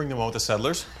think they'll bring them out with the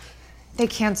settlers? They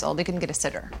canceled. They couldn't get a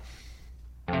sitter.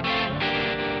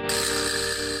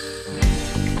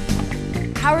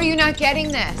 How are you not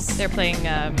getting this? They're playing...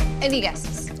 Any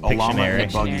guesses? A llama and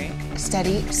a buggy.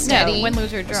 Steady. No, win,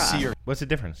 lose, or draw. What's the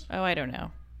difference? Oh, I don't know.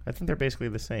 I think they're basically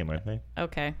the same, aren't they?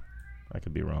 Okay. I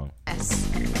could be wrong. Yes.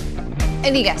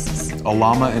 Any guesses? A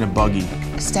llama and a buggy.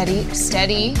 Steady.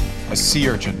 A sea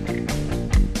urchin.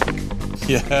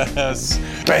 Yes.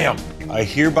 Bam! I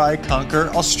hereby conquer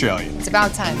Australia. It's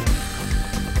about time.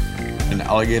 An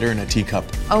alligator in a teacup.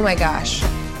 Oh my gosh.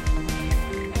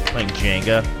 Playing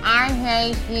Jenga. I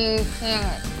hate you,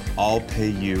 Kenneth. I'll pay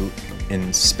you in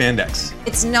spandex.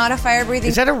 It's not a fire-breathing...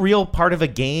 Is that a real part of a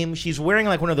game? She's wearing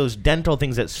like one of those dental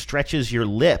things that stretches your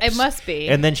lips. It must be.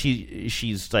 And then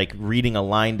she's like reading a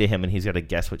line to him, and he's got to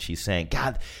guess what she's saying.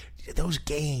 God, those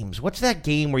games. What's that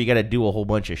game where you got to do a whole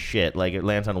bunch of shit? Like it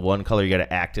lands on one color, you got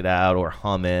to act it out or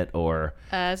hum it, or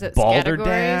is it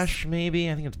Balderdash? Maybe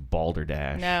I think it's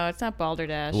Balderdash. No, it's not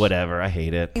Balderdash. Whatever. I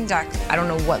hate it. Duck. I don't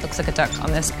know what looks like a duck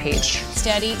on this page.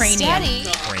 Steady. Cranium. Steady.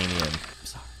 Cranium.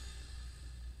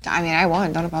 I mean, I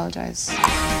won. Don't apologize. Now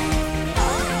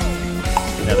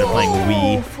they're playing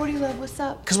Wii. 40 Love, what's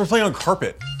up? Because we're playing on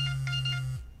carpet.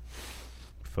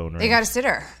 Phone ring. They got a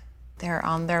sitter. They're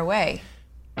on their way.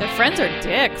 Their friends are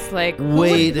dicks. Like,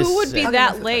 who would be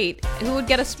that late? Who would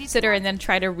get a sitter and then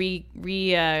try to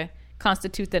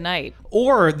constitute the night.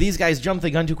 Or these guys jump the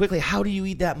gun too quickly. How do you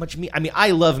eat that much meat? I mean,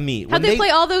 I love meat. How'd they play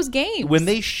all those games? When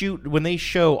they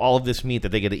show all of this meat that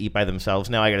they get to eat by themselves,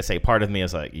 now I got to say, part of me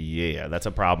is like, yeah, that's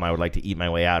a problem I would like to eat my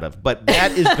way out of. But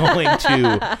that is going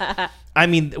to, I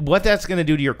mean, what that's going to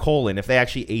do to your colon if they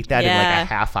actually ate that in like a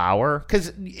half hour.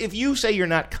 Because if you say you're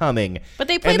not coming, but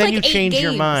they played and then like you 8 change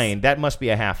your games. mind, that must be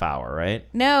a half hour, right?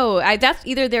 No, that's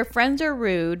either their friends are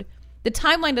rude. The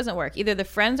timeline doesn't work. Either the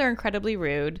friends are incredibly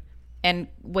rude and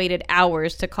waited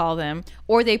hours to call them,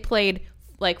 or they played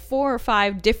like 4 or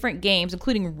 5 different games,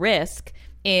 including Risk,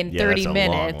 in 30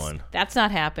 minutes. Long one. That's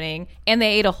not happening. And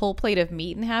they ate a whole plate of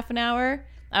meat in half an hour.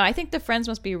 I think the friends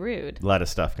must be rude. A lot of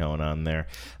stuff going on there.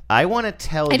 I want to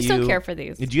tell you... I just don't care for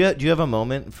these. Do you have a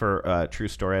moment for a true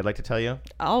story I'd like to tell you?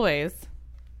 Always.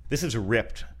 This is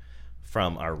ripped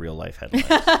from our real life headlines.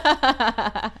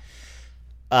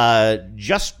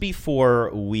 Just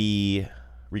before we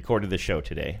recorded the show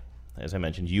today, as I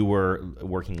mentioned, you were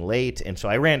working late, and so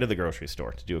I ran to the grocery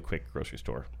store to do a quick grocery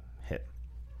store hit.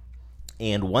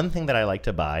 And one thing that I like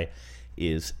to buy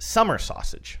is summer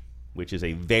sausage, which is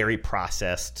a very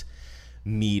processed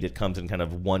meat. It comes in kind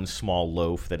of one small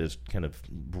loaf that is kind of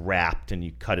wrapped, and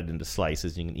you cut it into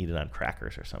slices, and you can eat it on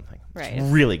crackers or something. Right. It's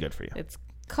really good for you. It's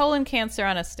colon cancer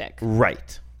on a stick.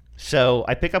 Right. So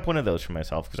I pick up one of those for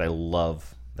myself because I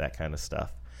love that kind of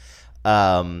stuff.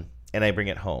 And I bring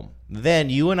it home. Then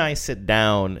you and I sit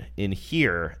down in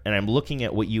here, and I'm looking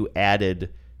at what you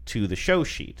added to the show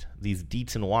sheet, these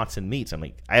Dietz and Watson meats. I'm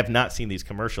like, I have not seen these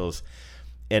commercials,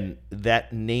 and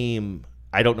that name,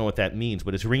 I don't know what that means,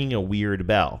 but it's ringing a weird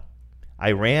bell.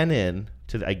 I ran in,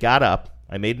 I got up,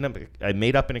 I made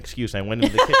up an excuse. I went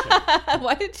into the kitchen.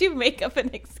 Why did you make up an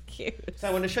excuse? So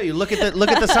I want to show you. Look at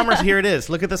the summer. Here it is.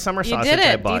 Look at the summer sausage You did it,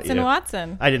 I bought Dietz and you.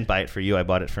 Watson. I didn't buy it for you. I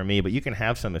bought it for me, but you can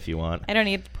have some if you want. I don't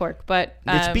eat pork, but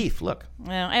it's beef. Look.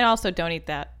 Well, I also don't eat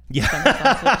that.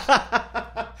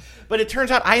 Yeah. But it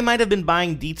turns out I might have been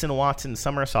buying Dietz and Watson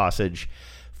summer sausage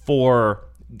for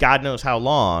God knows how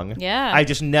long. Yeah. I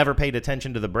just never paid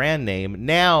attention to the brand name.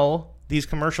 Now these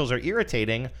commercials are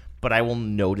irritating, but I will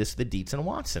notice the Dietz and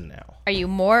Watson now. Are you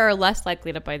more or less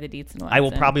likely to buy the Dietz and Watson? I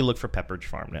will probably look for Pepperidge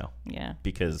Farm now. Yeah.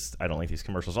 Because I don't like these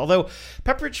commercials. Although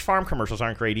Pepperidge Farm commercials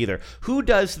aren't great either. Who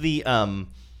does the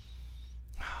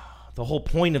whole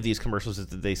point of these commercials is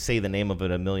that they say the name of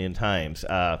it a million times.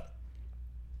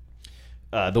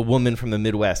 The woman from the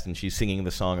Midwest, and she's singing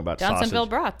the song about Johnsonville sausage.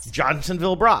 Brats.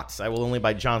 Johnsonville Brats. I will only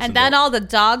buy Johnsonville. And then all the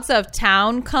dogs of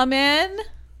town come in.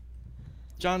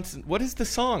 Johnson. What is the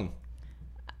song?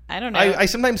 I don't know. I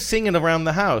sometimes sing it around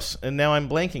the house, and now I'm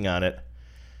blanking on it.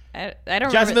 I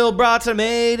don't Johnsonville Brats are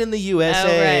made in the USA. Oh,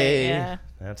 right, yeah.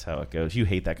 That's how it goes. You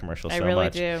hate that commercial so much. I really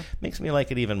do. Makes me like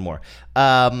it even more.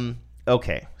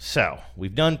 Okay, so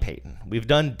we've done Peyton. We've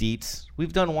done Dietz.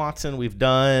 We've done Watson. We've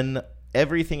done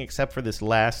everything except for this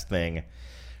last thing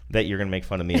that you're going to make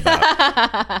fun of me about.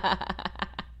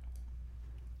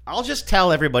 I'll just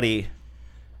tell everybody.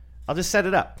 I'll just set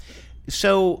it up.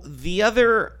 So the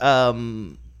other,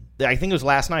 I think it was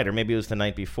last night or maybe it was the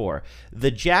night before, the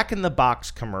Jack in the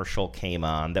Box commercial came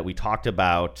on that we talked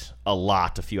about a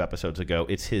lot a few episodes ago.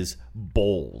 It's his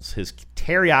bowls, his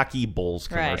teriyaki bowls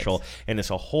commercial, Right. and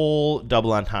it's a whole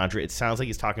double entendre. It sounds like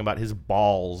he's talking about his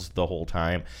balls the whole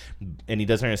time, and he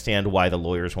doesn't understand why the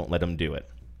lawyers won't let him do it.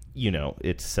 You know,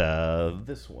 it's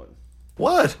this one.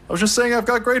 What? I was just saying I've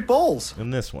got great bowls.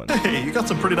 And this one. Hey, you got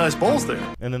some pretty nice bowls there.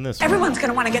 And then this one. Everyone's going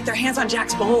to want to get their hands on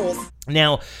Jack's bowls.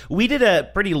 Now, we did a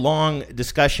pretty long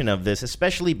discussion of this,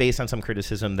 especially based on some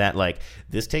criticism that, like,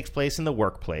 this takes place in the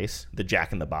workplace, the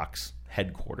Jack in the Box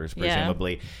headquarters,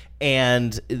 presumably. Yeah.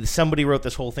 And somebody wrote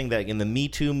this whole thing that in the Me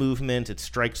Too movement, it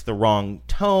strikes the wrong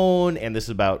tone, and this is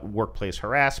about workplace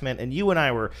harassment. And you and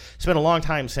I spent a long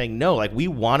time saying, no, like, we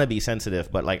want to be sensitive,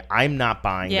 but, like, I'm not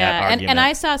buying that argument. And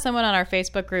I saw someone on our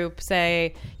Facebook group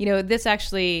say, you know, this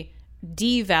actually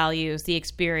devalues the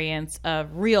experience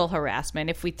of real harassment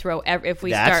if we start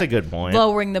a good point.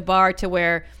 Lowering the bar to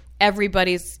where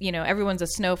everybody's, you know, everyone's a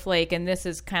snowflake, and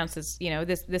this counts as, you know,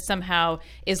 this somehow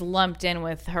is lumped in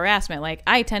with harassment. Like,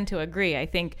 I tend to agree. I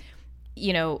think,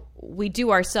 you know, we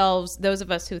do ourselves, those of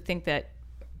us who think that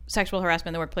sexual harassment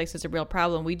in the workplace is a real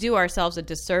problem, we do ourselves a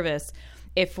disservice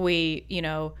if we, you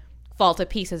know, fall to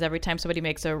pieces every time somebody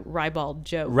makes a ribald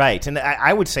joke. Right. And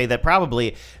I would say that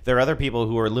probably there are other people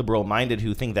who are liberal-minded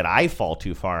who think that I fall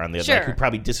too far on the other, sure. like, who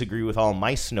probably disagree with all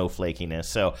my snowflakiness.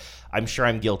 So I'm sure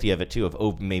I'm guilty of it, too,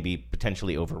 of maybe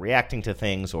potentially overreacting to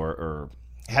things or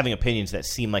having opinions that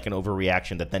seem like an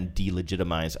overreaction that then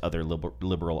delegitimize other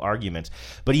liberal arguments.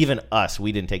 But even us,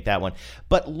 we didn't take that one.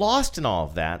 But lost in all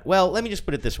of that, well, let me just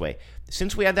put it this way.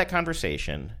 Since we had that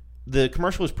conversation, the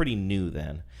commercial was pretty new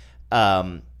then.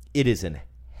 It is in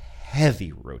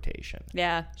heavy rotation.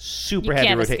 Yeah. Super You heavy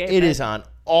can't rotation. escape It it. is on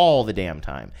all the damn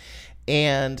time.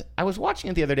 And I was watching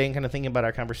it the other day and kind of thinking about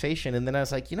our conversation, and then I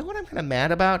was like, you know what I'm kind of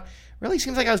mad about? Really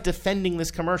seems like I was defending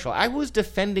this commercial. I was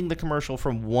defending the commercial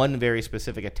from one very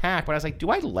specific attack, but I was like, do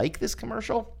I like this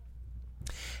commercial?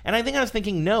 And I think I was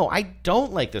thinking, no, I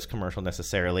don't like this commercial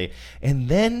necessarily. And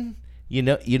then, you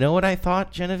know what I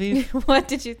thought, Genevieve? What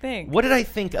did you think? What did I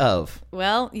think of?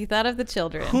 Well, you thought of the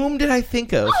children. Whom did I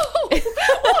think of?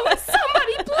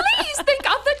 Somebody please think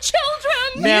of the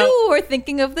children. Now- You were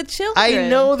thinking of the children. I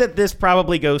know that this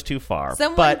probably goes too far,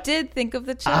 Someone but did think of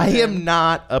the children. I am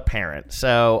not a parent,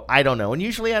 so I don't know. And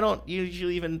usually I don't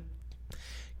even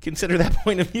consider that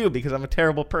point of view because I'm a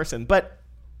terrible person. But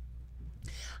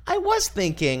I was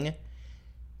thinking,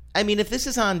 I mean, if this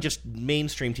is on just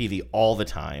mainstream TV all the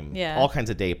time, Yeah. all kinds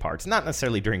of day parts, not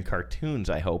necessarily during cartoons,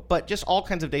 I hope, but just all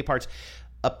kinds of day parts,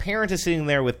 a parent is sitting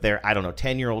there with their,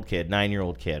 10-year-old kid,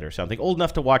 9-year-old kid or something, old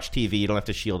enough to watch TV. You don't have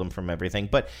to shield them from everything.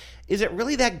 But is it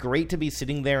really that great to be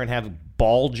sitting there and have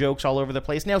ball jokes all over the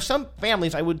place? Now, some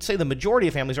families, I would say the majority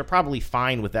of families, are probably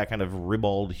fine with that kind of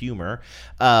ribald humor.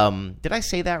 Did I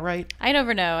say that right? I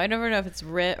never know. I never know if it's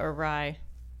writ or rye.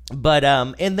 But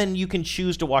and then you can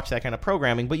choose to watch that kind of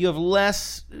programming, but you have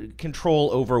less control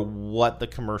over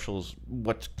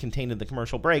what's contained in the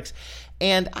commercial breaks.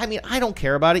 And I mean, I don't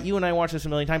care about it. You and I watched this a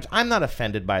million times. I'm not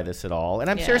offended by this at all. And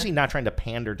I'm seriously not trying to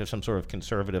pander to some sort of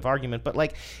conservative argument, but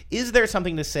like, is there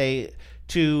something to say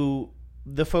to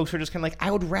the folks who are just kind of like,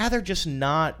 I would rather just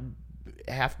not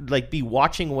have be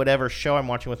watching whatever show I'm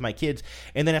watching with my kids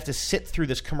and then have to sit through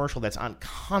this commercial that's on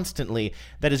constantly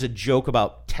that is a joke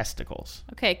about testicles.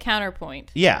 Okay,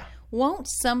 counterpoint. Yeah. Won't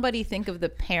somebody think of the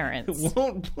parents?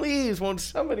 Won't somebody Won't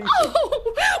somebody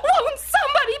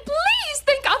please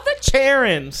think of the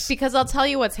parents? Because I'll tell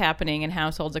you what's happening in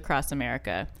households across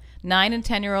America. 9 and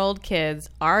 10-year-old kids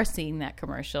are seeing that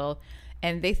commercial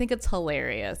and they think it's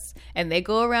hilarious. And they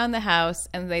go around the house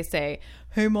and they say,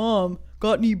 "Hey, Mom,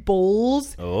 got any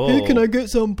bowls? Oh. Hey, can I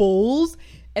get some bowls?"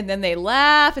 And then they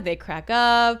laugh and they crack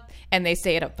up and they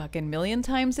say it a fucking million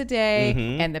times a day.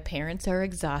 Mhm. And the parents are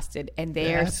exhausted and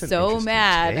they are That's an so interesting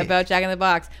mad take. about Jack in the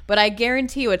Box. But I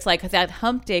guarantee you it's like that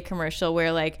Hump Day commercial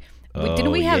where like,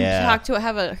 didn't we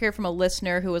hear from a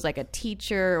listener who was like a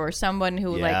teacher or someone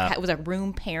who Yeah. was a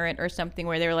room parent or something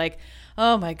where they were like,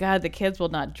 "Oh my God, the kids will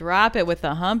not drop it with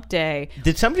the Hump Day."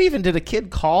 Did a kid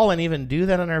call and even do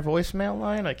that on our voicemail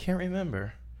line? I can't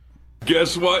remember.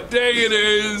 Guess what day it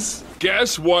is?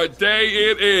 Guess what day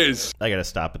it is? I gotta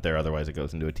stop it there, otherwise it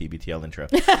goes into a TBTL intro.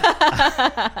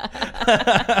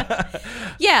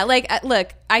 Yeah,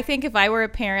 look, I think if I were a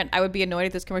parent, I would be annoyed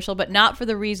at this commercial, but not for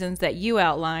the reasons that you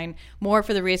outline, more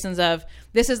for the reasons of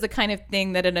this is the kind of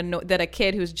thing that that a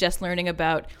kid who's just learning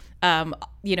about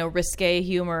risque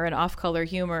humor and off-color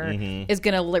humor is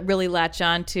going to really latch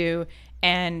on to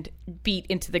and beat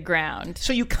into the ground.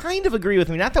 So you kind of agree with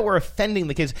me, not that we're offending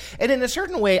the kids. And in a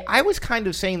certain way, I was kind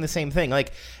of saying the same thing.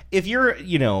 Like, if you're,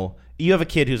 you have a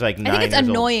kid who's like 9 years old. I think it's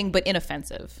annoying but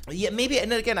inoffensive. Yeah, maybe.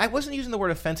 And again, I wasn't using the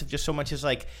word offensive just so much as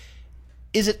like,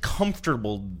 is it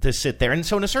comfortable to sit there? And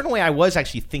so in a certain way, I was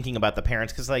actually thinking about the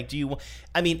parents because like,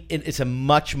 it's a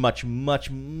much, much, much,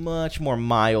 much more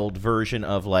mild version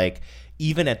of like,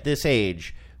 even at this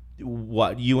age,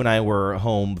 what you and I were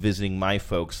home visiting my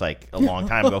folks like a long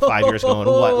time ago, 5 years ago,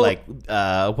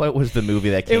 and what was the movie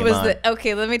that came on?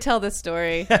 Okay, let me tell this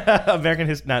story.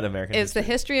 It's The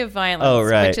History of Violence, oh,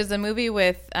 right. which is a movie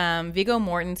with Viggo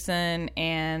Mortensen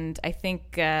and I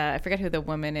think I forget who the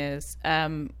woman is,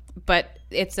 but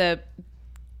it's a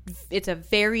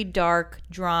very dark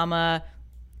drama.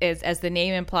 As the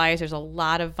name implies, there's a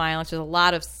lot of violence, there's a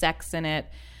lot of sex in it,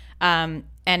 and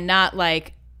not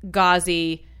like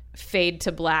gauzy fade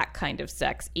to black kind of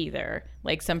sex either,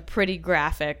 like some pretty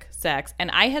graphic sex. And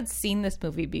I had seen this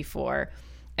movie before,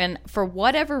 and for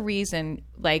whatever reason,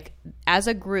 like as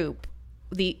a group,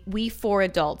 we four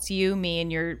adults, you, me, and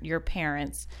your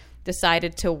parents,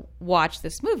 decided to watch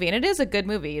this movie. And it is a good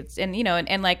movie. It's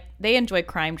and like they enjoy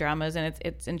crime dramas, and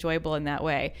it's enjoyable in that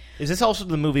way. Is this also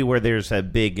the movie where there's a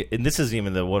big, and this isn't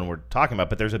even the one we're talking about,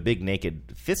 but there's a big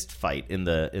naked fist fight in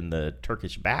the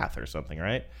Turkish bath or something,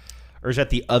 right? Or is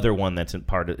that the other one that's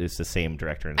is the same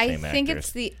director and same actor? I think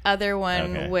it's the other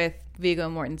one with Viggo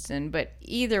Mortensen. But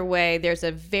either way, there's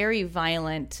a very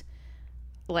violent,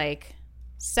 like,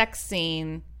 sex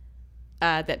scene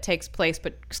that takes place,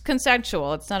 but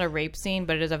consensual. It's not a rape scene,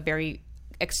 but it is a very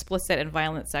explicit and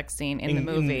violent sex scene in the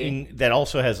movie. That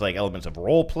also has like elements of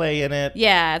role play in it.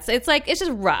 Yeah, it's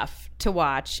just rough. to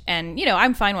watch, and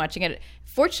I'm fine watching it.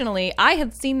 Fortunately, I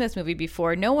had seen this movie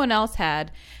before. No one else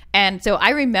had. And so I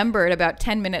remembered about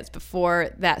 10 minutes before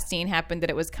that scene happened that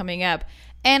it was coming up.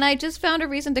 And I just found a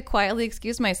reason to quietly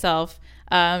excuse myself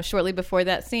shortly before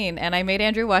that scene. And I made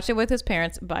Andrew watch it with his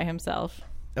parents by himself.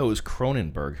 Oh, it was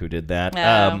Cronenberg who did that.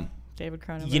 David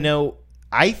Cronenberg.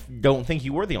 I don't think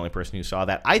you were the only person who saw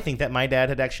that. I think that my dad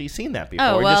had actually seen that before.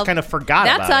 Oh, well, and just kind of forgot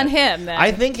about it. That's on him, then.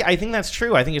 I think that's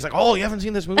true. I think he's like, oh, you haven't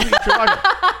seen this movie? You should watch it.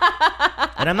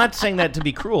 And I'm not saying that to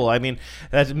be cruel. I mean,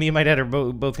 that's, me and my dad are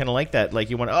both kind of like that. Like,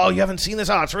 you haven't seen this?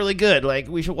 Oh, it's really good. Like,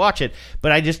 we should watch it.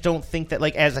 But I just don't think that,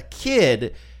 like, as a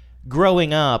kid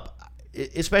growing up,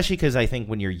 especially because I think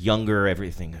when you're younger,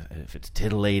 everything, if it's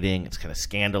titillating, it's kind of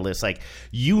scandalous. Like,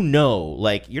 you're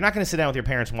not going to sit down with your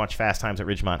parents and watch Fast Times at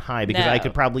Ridgemont High, because I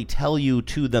could probably tell you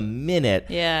to the minute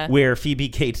where Phoebe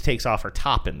Cates takes off her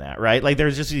top in that, right? Like,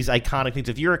 there's just these iconic things.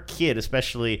 If you're a kid,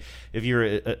 especially if you're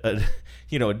a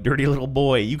dirty little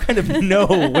boy, you kind of know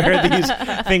where these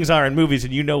things are in movies,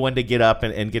 and you know when to get up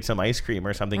and get some ice cream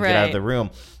or something, get out of the room.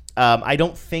 I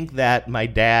don't think that my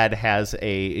dad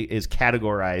is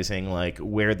categorizing like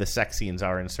where the sex scenes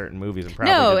are in certain movies. And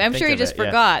probably I'm sure he just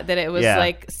forgot that it was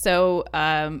like so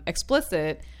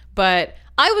explicit. But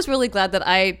I was really glad that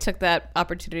I took that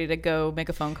opportunity to go make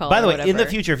a phone call. By the way, in the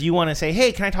future, if you want to say,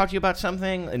 "Hey, can I talk to you about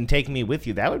something?" and take me with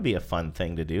you, that would be a fun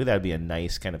thing to do. That would be a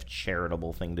nice kind of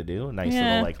charitable thing to do. A nice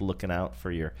little like looking out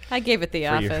for your. I gave it The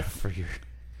Office.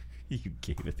 You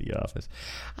gave it The Office.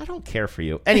 I don't care for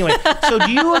you. Anyway, so do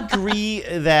you agree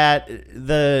that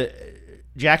the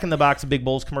Jack in the Box Big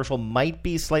Bowls commercial might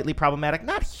be slightly problematic?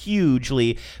 Not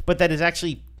hugely, but that is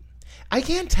actually... I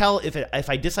can't tell if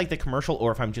I dislike the commercial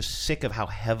or if I'm just sick of how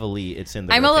heavily it's in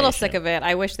the I'm rotation. a little sick of it.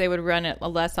 I wish they would run it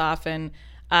less often.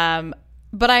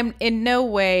 But I'm in no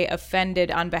way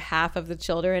offended on behalf of the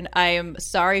children. I am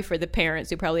sorry for the parents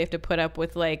who probably have to put up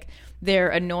with like their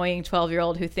annoying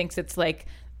 12-year-old who thinks it's like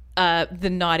the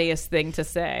naughtiest thing to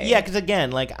say. Yeah, because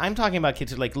again, like I'm talking about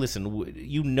kids who like, listen,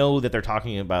 you know that they're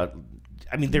talking about.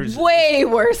 I mean, there's way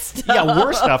worse stuff. Yeah,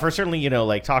 worse stuff. Or certainly,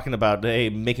 like talking about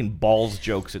making balls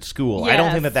jokes at school. Yes. I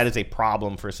don't think that is a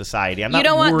problem for society. I'm not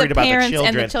don't want worried the about the parents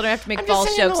children. and the children have to make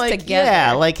balls jokes together.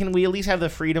 Yeah, like can we at least have the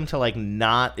freedom to like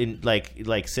not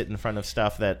like sit in front of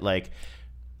stuff that like.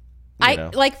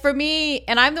 Like for me,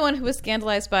 and I'm the one who was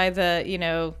scandalized by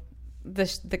the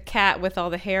the cat with all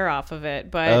the hair off of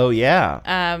it, but oh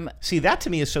yeah, see that to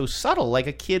me is so subtle, like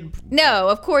a kid. No,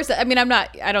 of course. I mean,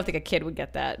 I don't think a kid would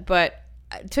get that, but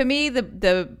to me,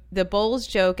 the bowls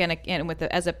joke and with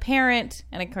as a parent,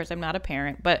 and of course I'm not a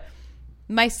parent, but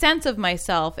my sense of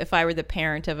myself if I were the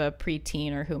parent of a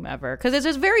preteen or whomever, because there's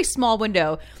this very small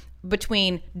window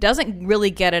between doesn't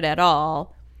really get it at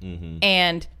all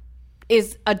and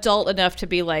is adult enough to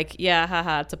be like, yeah,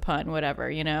 haha, it's a pun,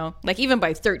 whatever, Like even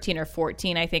by 13 or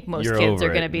 14, I think most kids are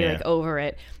going to be like over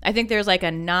it. I think there's like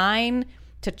a 9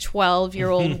 to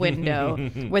 12-year-old window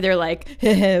where they're like,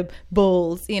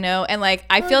 bowls, and like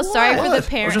I feel sorry for the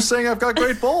parents. I was just saying I've got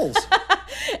great bowls.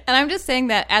 And I'm just saying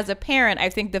that as a parent, I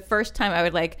think the first time I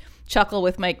would like chuckle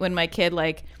with when my kid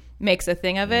like makes a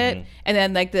thing of it, and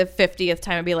then like the 50th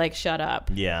time I'd be like, shut up.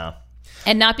 Yeah.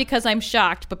 And not because I'm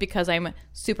shocked, but because I'm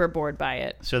super bored by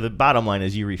it. So the bottom line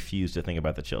is you refuse to think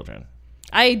about the children.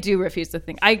 I do refuse to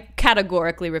think. I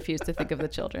categorically refuse to think of the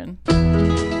children.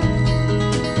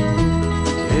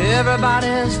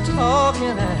 Everybody's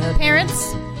talking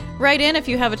Parents, write in if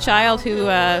you have a child who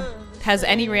has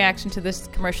any reaction to this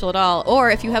commercial at all, or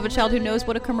if you have a child who knows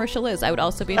what a commercial is. I would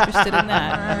also be interested in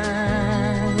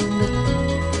that.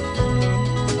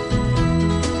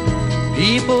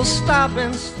 People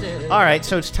stopping still. All right,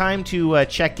 so it's time to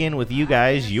check in with you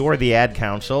guys. You're the ad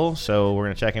council, so we're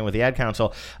going to check in with the ad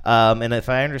council. And if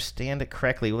I understand it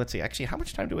correctly, let's see. Actually, how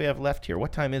much time do we have left here?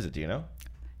 What time is it? Do you know?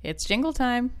 It's jingle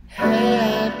time.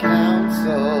 Ad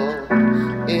council,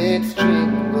 it's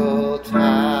jingle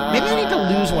time. Maybe I need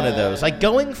to lose one of those. Like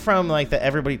going from like the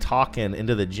everybody talking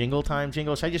into the jingle time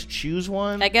jingle. Should I just choose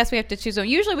one? I guess we have to choose one.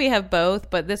 Usually we have both,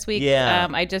 but this week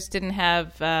I just didn't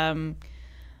have the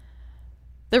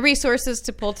resources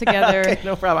to pull together okay,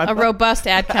 no problem. a robust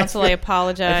ad council. I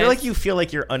apologize. I feel like you feel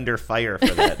like you're under fire for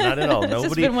that. Not at all.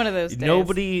 It's been one of those days.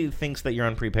 Nobody thinks that you're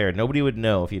unprepared. Nobody would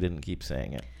know if you didn't keep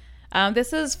saying it.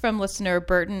 This is from listeners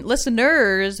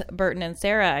Burton and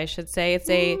Sarah, I should say.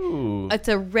 It's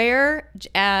a rare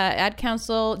ad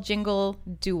council jingle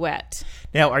duet.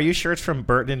 Now, are you sure it's from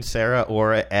Burton and Sarah,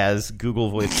 or as Google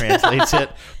Voice translates it,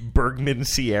 Bergman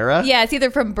Sierra? Yeah, it's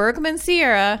either from Bergman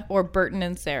Sierra or Burton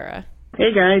and Sarah.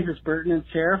 Hey guys, it's Burton and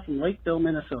Sarah from Lakeville,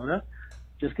 Minnesota.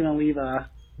 Just going to leave a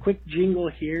quick jingle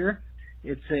here.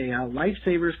 It's a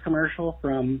Lifesavers commercial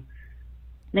from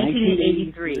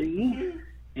 1983.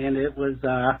 And it was,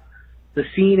 the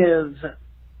scene is,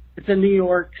 it's in New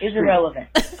York. Is irrelevant.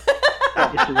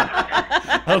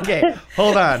 Okay,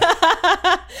 hold on.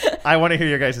 I want to hear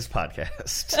your guys'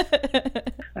 podcast.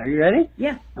 Are you ready?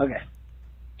 Yeah. Okay.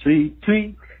 Tweet,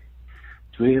 tweet,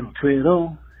 twiddle,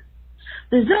 twiddle.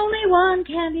 There's only one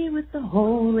candy with the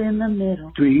hole in the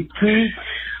middle. Tweet, tweet,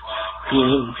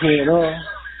 twiddle, twiddle.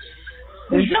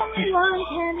 There's only one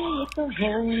candy with the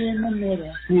hole in the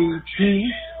middle. Tweet,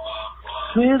 tweet,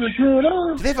 twiddle,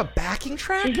 twiddle. Do they have a backing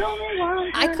track? There's only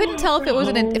one. I couldn't tell if it was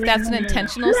if that's an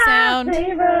intentional sound.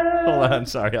 Hold on,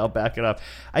 sorry, I'll back it up.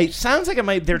 It sounds like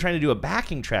they're trying to do a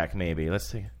backing track, maybe. Let's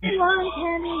see. One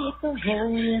candy with the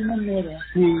hole in the middle.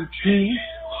 Tweet, tweet,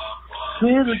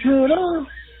 twiddle, twiddle.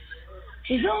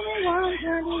 There's only one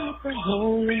candy with the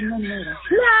hole in the middle.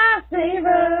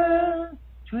 Lifesaver.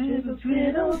 Twiddle,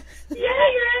 twiddle. Yeah,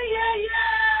 yeah, yeah,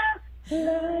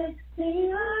 yeah.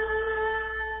 Lifesaver.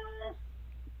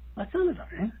 That sounded all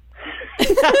right.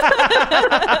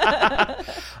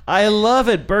 I love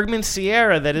it. Bergman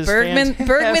Sierra, that is fantastic.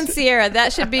 Bergman Sierra,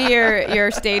 that should be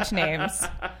your stage names.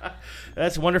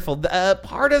 That's wonderful.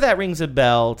 Part of that rings a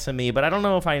bell to me, but I don't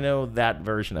know if I know that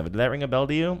version of it. Did that ring a bell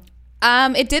to you?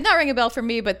 It did not ring a bell for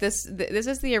me, but this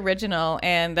is the original,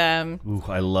 and ooh,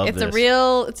 I love it's this.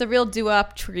 It's a real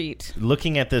doo-wop treat.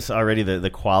 Looking at this already, the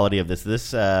quality of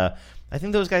this I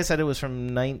think those guys said it was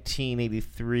from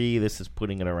 1983. This is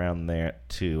putting it around there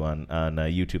too on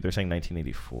YouTube. They're saying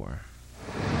 1984.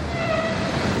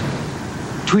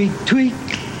 Tweak, tweak,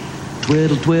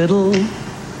 twiddle, twiddle.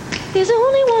 There's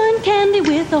only one candy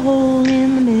with a hole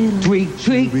in the middle. Tweak,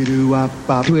 tweak, twiddle,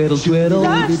 twiddle.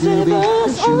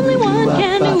 Lifesavers, only one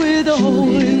candy with a hole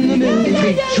in the middle.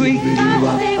 Tweak, tweak,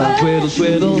 twiddle,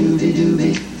 twiddle.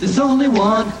 There's only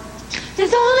one.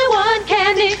 There's only one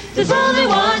candy. There's only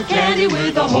one candy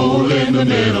with a hole in the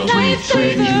middle.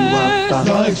 Lifesavers.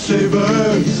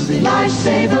 Lifesavers.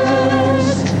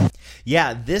 Lifesavers.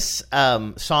 Yeah, this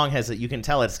song has, you can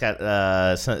tell it's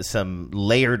got some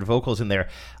layered vocals in there.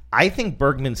 I think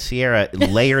Bergman Sierra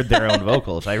layered their own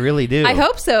vocals. I really do. I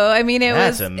hope so. I mean,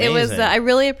 That's amazing. I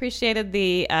really appreciated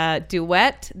the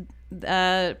duet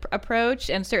approach,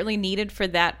 and certainly needed for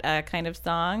that kind of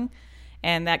song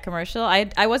and that commercial.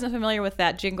 I wasn't familiar with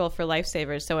that jingle for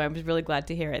Lifesavers, so I was really glad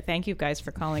to hear it. Thank you guys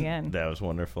for calling in. That was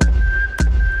wonderful.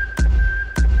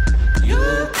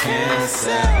 You can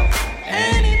sell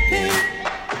anything.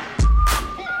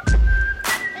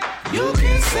 You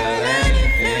can sell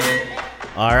anything.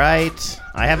 All right.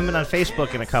 I haven't been on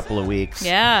Facebook in a couple of weeks.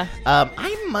 Yeah.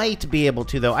 I might be able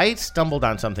to, though. I stumbled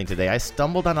on something today. I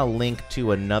stumbled on a link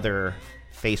to another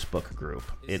Facebook group.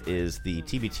 It is the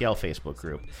TBTL Facebook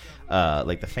group,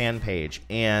 like the fan page.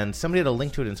 And somebody had a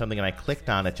link to it and something, and I clicked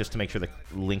on it just to make sure the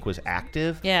link was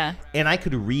active. Yeah. And I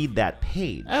could read that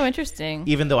page. Oh, interesting.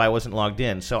 Even though I wasn't logged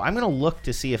in. So I'm going to look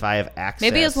to see if I have access.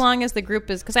 Maybe as long as the group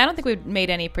is, because I don't think we've made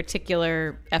any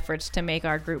particular efforts to make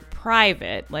our group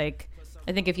private. Like,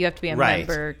 I think if you have to be a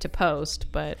member to post,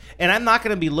 but... And I'm not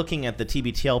going to be looking at the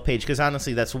TBTL page, because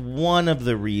honestly, that's one of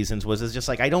the reasons is just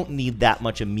like, I don't need that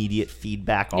much immediate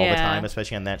feedback all the time,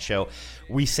 especially on that show.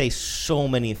 We say so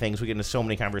many things. We get into so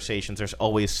many conversations. There's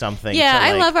always something Yeah, to,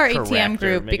 I like, love our ATM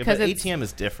group because ATM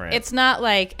is different. It's not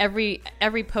like every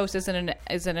post isn't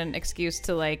an excuse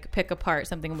to like pick apart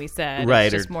something we said. Right.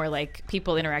 It's just more like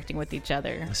people interacting with each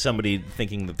other. Somebody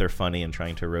thinking that they're funny and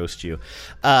trying to roast you.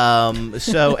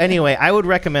 So anyway, I would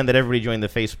recommend that everybody join the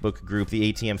Facebook group,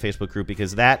 the ATM Facebook group,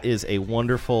 because that is a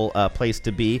wonderful place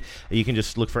to be. You can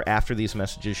just look for After These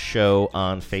Messages show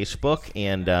on Facebook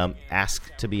and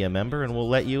ask to be a member, and we'll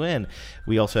let you in.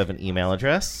 We also have an email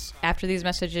address. After These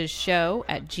Messages show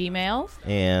at Gmail.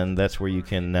 And that's where you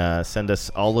can send us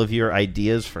all of your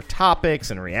ideas for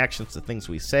topics and reactions to things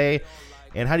we say.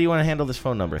 And how do you want to handle this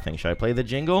phone number thing? Should I play the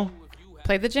jingle?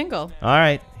 Play the jingle. All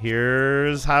right,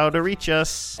 here's how to reach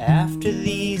us. After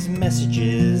these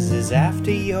messages is after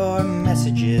your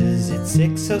messages. It's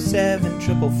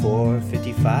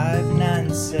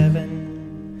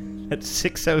 607-444-5597. That's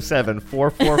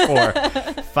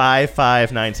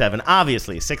 607-444-5597.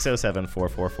 Obviously,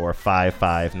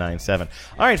 607-444-5597.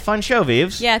 All right, fun show,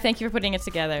 Vives. Yeah, thank you for putting it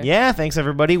together. Yeah, thanks,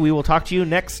 everybody. We will talk to you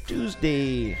next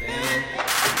Tuesday.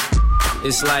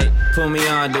 It's like, put me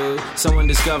on, dude. Someone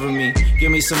discover me.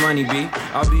 Give me some money, B.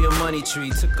 I'll be a money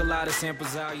tree. Took a lot of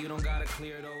samples out. You don't gotta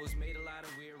clear those. Made a lot